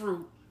it's a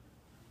fruit.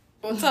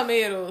 Well,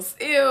 tomatoes.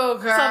 Ew, girl.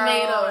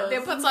 Tomatoes. They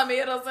put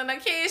tomatoes in the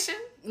kitchen.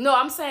 No,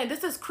 I'm saying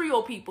this is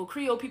Creole people.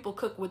 Creole people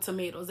cook with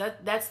tomatoes.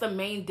 That's the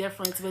main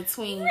difference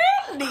between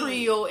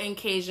Creole and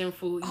Cajun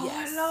food.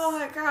 Yes. Oh,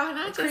 Lord, girl.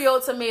 Not Creole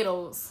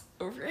tomatoes.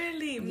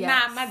 Really?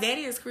 Yes. Nah, my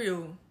daddy is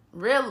Creole.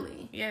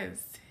 Really?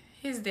 Yes.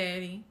 His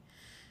daddy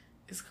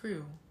is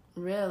Creole.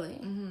 Really?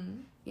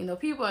 Mm-hmm. You know,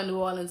 people in New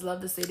Orleans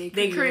love to say they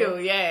They Creole,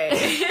 yeah.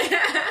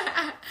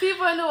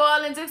 People in New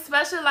Orleans,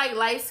 especially like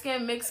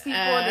light-skinned mixed people,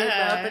 they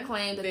love to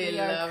claim that they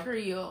are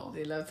Creole.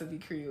 They love to be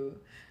Creole.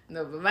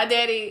 No, but my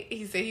daddy,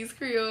 he said he's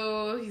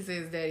Creole. He said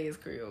his daddy is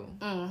Creole.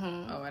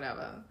 Mm-hmm. Or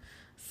whatever.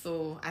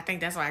 So, I think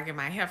that's where I get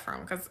my hair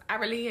from. Because I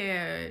really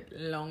had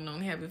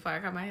long hair before I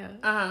cut my hair.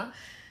 Uh-huh.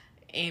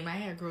 And my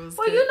hair grows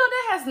well, good. you know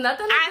that has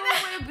nothing to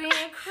do with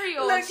being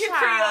Creole, Look, you're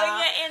Creole,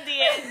 child. you're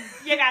Indian.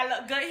 You got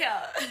look good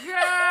hair. Girl,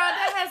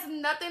 that has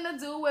nothing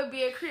to do with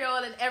being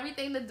Creole and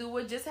everything to do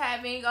with just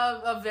having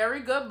a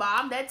very good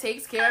mom that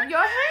takes care of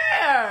your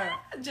hair.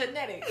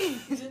 Genetics.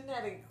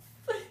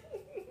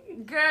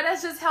 Girl,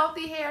 that's just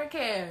healthy hair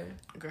care.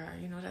 Girl,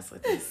 you know that's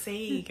what they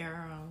say,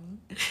 girl.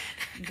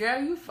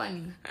 Girl, you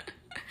funny.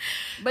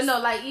 But no,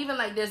 like even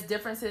like there's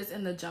differences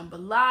in the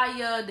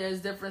jambalaya.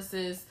 There's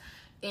differences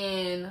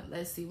in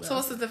let's see what So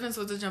else. what's the difference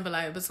with the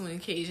jambalaya between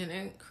Cajun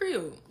and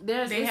Creole?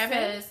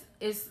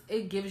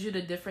 It gives you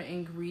the different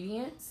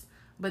ingredients,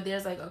 but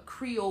there's like a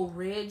Creole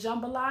red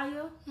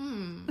jambalaya.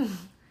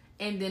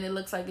 And then it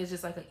looks like it's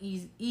just like a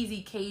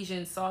easy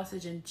Cajun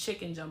sausage and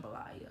chicken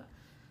jambalaya.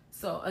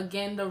 So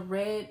again, the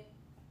red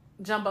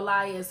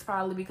jambalaya is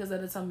probably because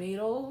of the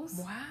tomatoes.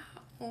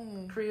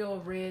 Wow.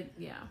 Creole red,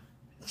 yeah.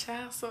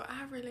 Child, so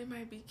I really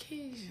might be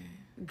Cajun.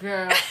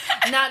 Girl.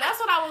 Now, that's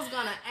what I was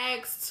going to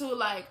ask, too.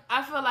 Like,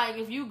 I feel like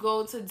if you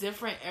go to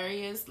different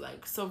areas,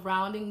 like,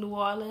 surrounding New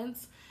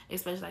Orleans,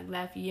 especially, like,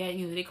 Lafayette,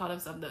 you know, they call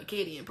themselves the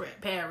Acadian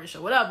Parish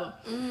or whatever.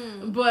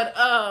 But,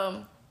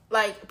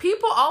 like,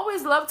 people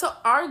always love to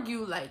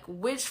argue, like,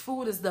 which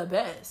food is the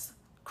best.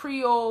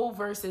 Creole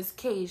versus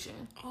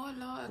Cajun. Oh,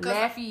 Lord.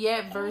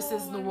 Lafayette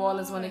versus New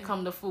Orleans when it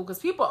comes to food. Because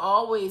people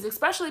always,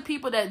 especially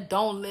people that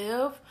don't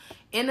live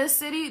in the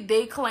city,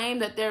 they claim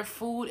that their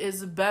food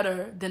is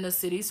better than the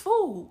city's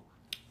food.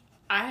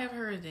 I have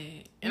heard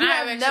that. And You I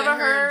have have never actually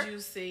heard heard- you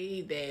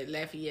say that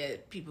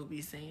Lafayette people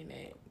be saying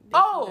that.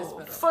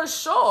 Oh, for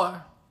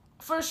sure.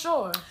 For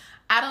sure.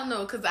 I don't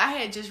know, because I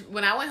had just,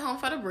 when I went home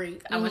for the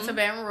break, I went to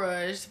Baton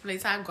Rouge to play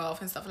time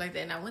golf and stuff like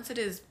that. And I went to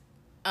this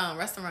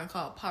restaurant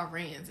called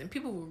Parents, and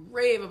people would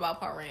rave about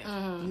Parents.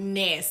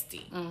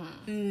 Nasty.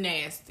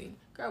 Nasty.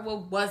 Girl,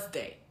 what was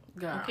that?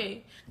 Girl.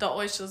 Okay. The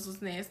oysters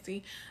was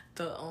nasty.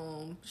 The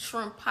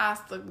shrimp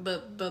pasta,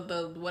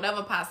 the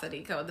whatever pasta they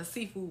call it, the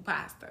seafood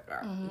pasta,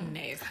 girl.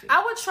 Nasty.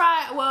 I would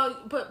try, well,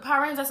 but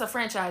Parents, that's a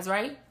franchise,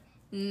 right?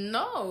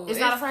 No. It's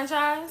not a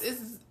franchise?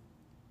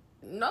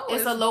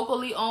 It's a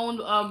locally owned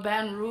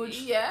Baton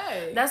Rouge.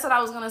 Yeah. That's what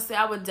I was going to say.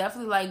 I would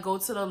definitely like go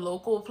to the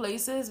local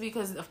places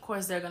because of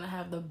course they're going to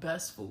have the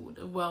best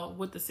food. Well,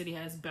 what the city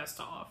has best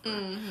to offer.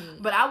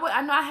 But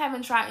I know I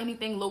haven't tried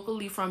anything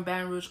locally from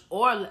Baton Rouge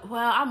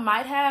I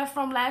might have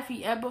from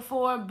Lafayette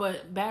before,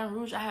 but Baton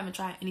Rouge, I haven't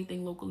tried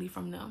anything locally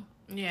from them.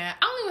 Yeah.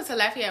 I only went to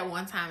Lafayette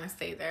one time and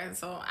stayed there,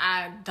 so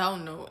I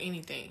don't know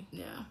anything.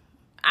 Yeah.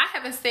 I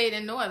haven't stayed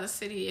in no other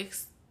city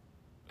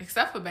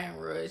except for Baton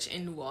Rouge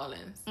in New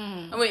Orleans.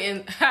 I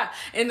mean,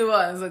 in New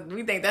Orleans. Look,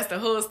 we think that's the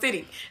whole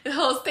city. The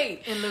whole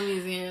state. In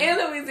Louisiana. In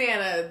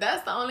Louisiana.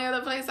 That's the only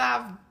other place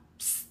I've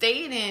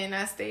stayed in.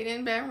 I stayed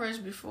in Baton Rouge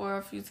before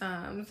a few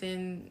times,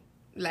 and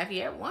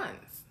Lafayette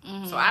once.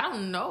 So I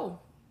don't know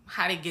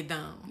how to get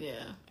down.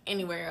 Yeah.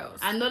 Anywhere else.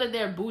 I know that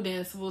their boudin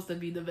is supposed to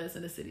be the best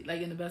in the city.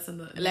 Like in the best in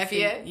the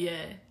Lafayette? city.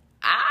 Yeah.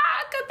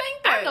 I could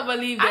think that. I can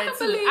believe that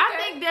too. I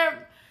think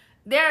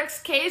their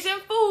Cajun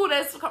food,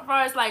 as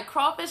far as like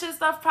crawfish and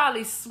stuff,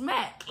 probably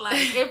smack.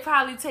 Like it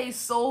probably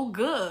tastes so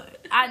good.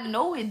 I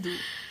know it do.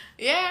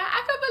 Yeah,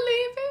 I could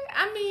believe it.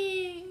 I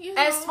mean, you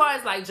know. As far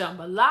as like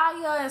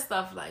jambalaya and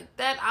stuff like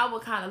that, I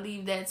would kind of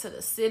leave that to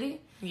the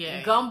city.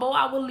 Yeah. Gumbo,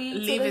 I would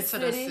leave it the to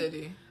city. the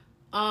city.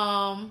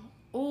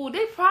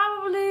 They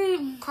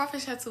probably.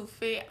 Crawfish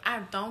etouffee, I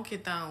don't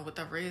get down with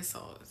the red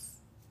sauce.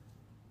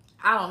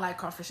 I don't like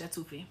crawfish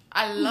etouffee.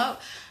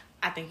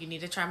 I think you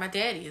need to try my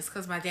daddy's,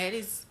 because my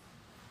daddy's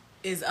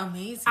is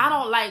amazing. I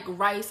don't like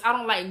rice. I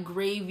don't like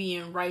gravy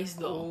and rice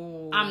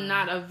though. Oh. I'm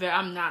not a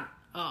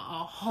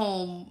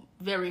homey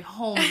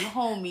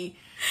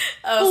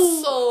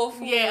soul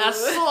food. Yeah, a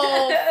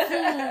soul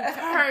food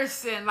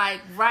person.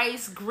 Like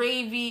rice,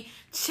 gravy,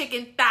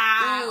 chicken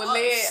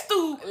thigh,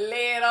 stew.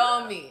 Lay it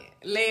on me.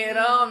 Lay it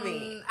on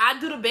me. I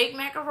do the baked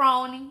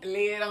macaroni.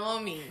 Lay it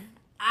on me.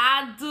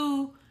 I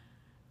do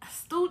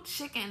stewed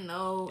chicken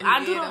though.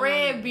 I do the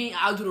red bean.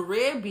 I'll do the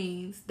red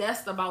beans.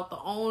 That's about the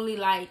only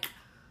like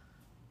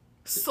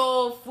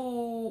soul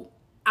food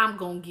I'm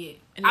gonna get.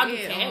 I'll do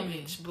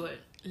cabbage, but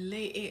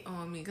Lay it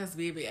on me, because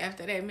baby,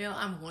 after that meal,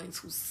 I'm going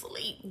to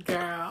sleep.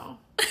 Girl,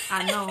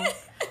 I know.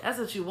 That's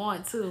what you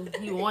want too.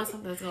 You want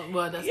something that's gonna.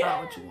 Well, that's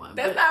not what you want.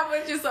 That's not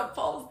what you're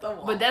supposed to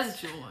want. But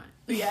that's what you want.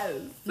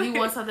 Yes. You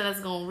want something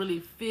that's gonna really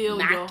feel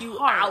knock your you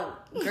heart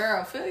out,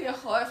 girl. Feel your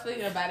heart, feel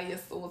your body, your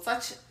soul.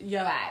 Touch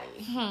your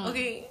body.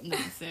 Okay. No,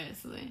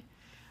 seriously.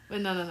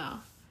 But no.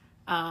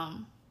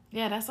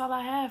 Yeah, that's all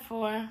I have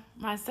for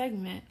my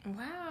segment.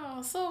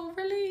 Wow. So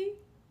really,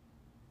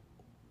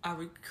 are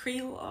we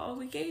Creole or are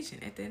we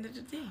Cajun at the end of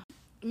the day?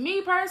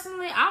 Me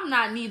personally, I'm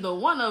not neither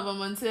one of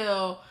them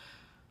until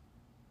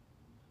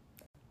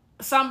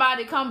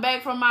somebody come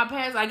back from my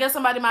past. I guess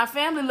somebody in my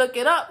family look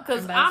it up,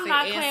 because I'm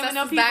not claiming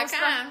them people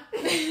stuff.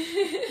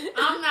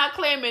 I'm not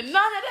claiming none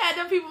of that.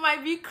 Them people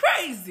might be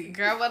crazy.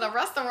 Girl, well, the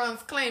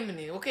restaurant's claiming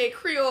it. Okay,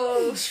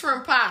 Creole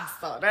shrimp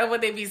pasta. That's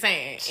what they be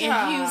saying. In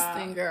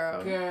Houston,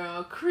 girl.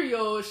 Girl,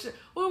 Creole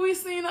what we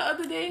seen the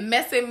other day?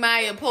 Messy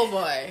Maya po'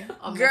 boy.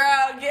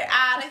 Girl, get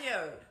out of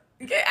here.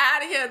 Get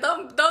out of here.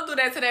 Don't do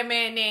that to that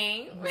man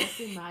name.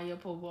 Messy Maya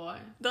po' boy.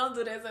 Don't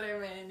do that to that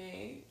man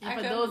name.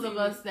 And for those of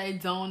us that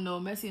don't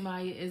know, Messy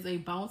Maya is a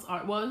bounce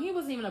art. Well, he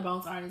wasn't even a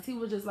bounce artist. He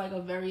was just like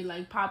a very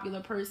like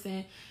popular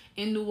person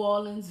in New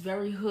Orleans.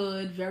 Very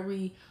hood,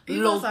 very local.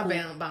 He was a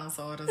bounce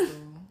artist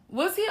though.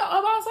 Was he a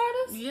bounce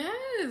artist?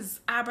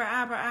 Yes.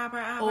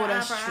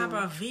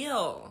 Abra,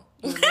 Ville.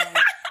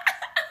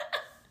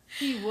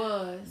 He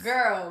was.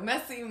 Girl,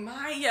 Messy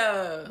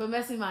Maya. But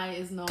Messy Maya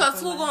is known. Cause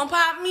who gonna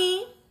pop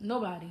me?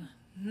 Nobody.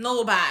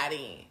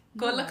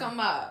 Go look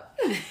him up.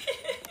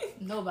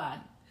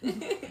 Nobody.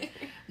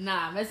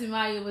 Nah, Messy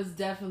Maya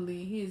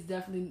he is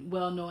definitely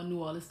well known in New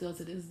Orleans still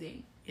to this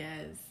day.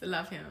 Yes, I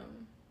love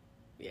him.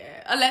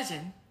 Yeah, a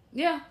legend.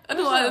 Yeah, a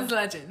New Orleans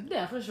legend.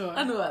 Yeah, for sure.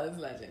 A New Orleans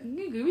legend.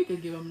 We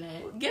could give him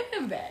that. Give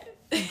him that.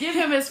 Give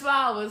him his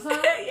flowers, huh?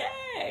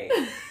 Yay.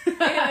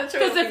 Because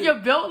if you're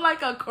built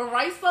like a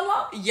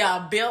Chrysler,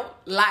 you're built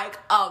like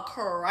a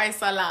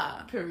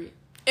Chrysler. Period.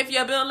 If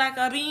you're built like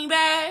a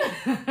beanbag,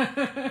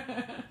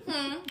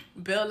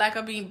 built like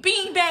a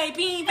beanbag,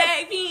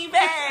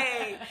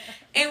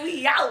 and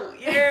we out.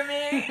 You hear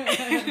me?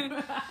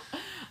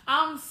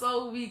 I'm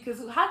so weak.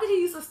 Cause how did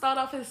he used to start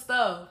off his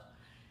stuff?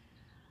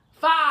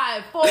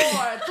 5, 4,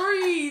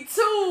 3,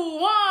 2,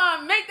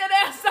 1. Make that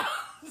ass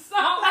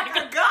sound like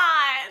a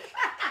god.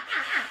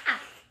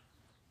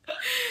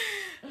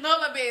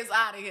 Nola Bay's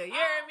out of here. You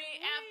hear me?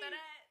 After that.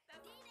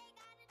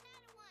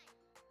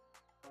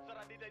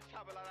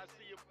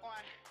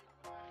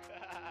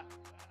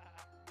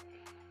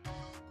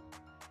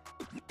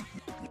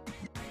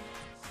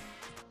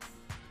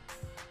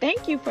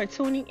 Thank you for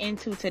tuning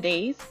into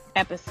today's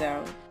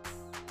episode.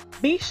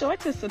 Be sure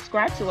to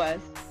subscribe to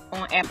us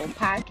on Apple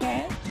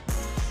Podcasts,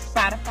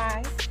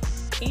 Spotify,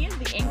 and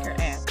the Anchor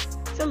app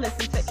to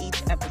listen to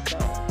each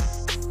episode.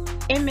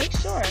 And make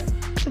sure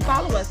to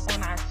follow us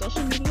on our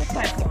social media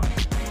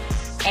platforms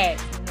at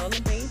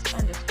NolaBase_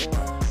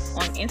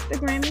 on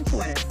Instagram and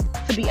Twitter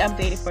to be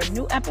updated for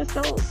new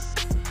episodes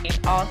and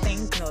all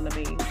things Nola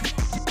Base.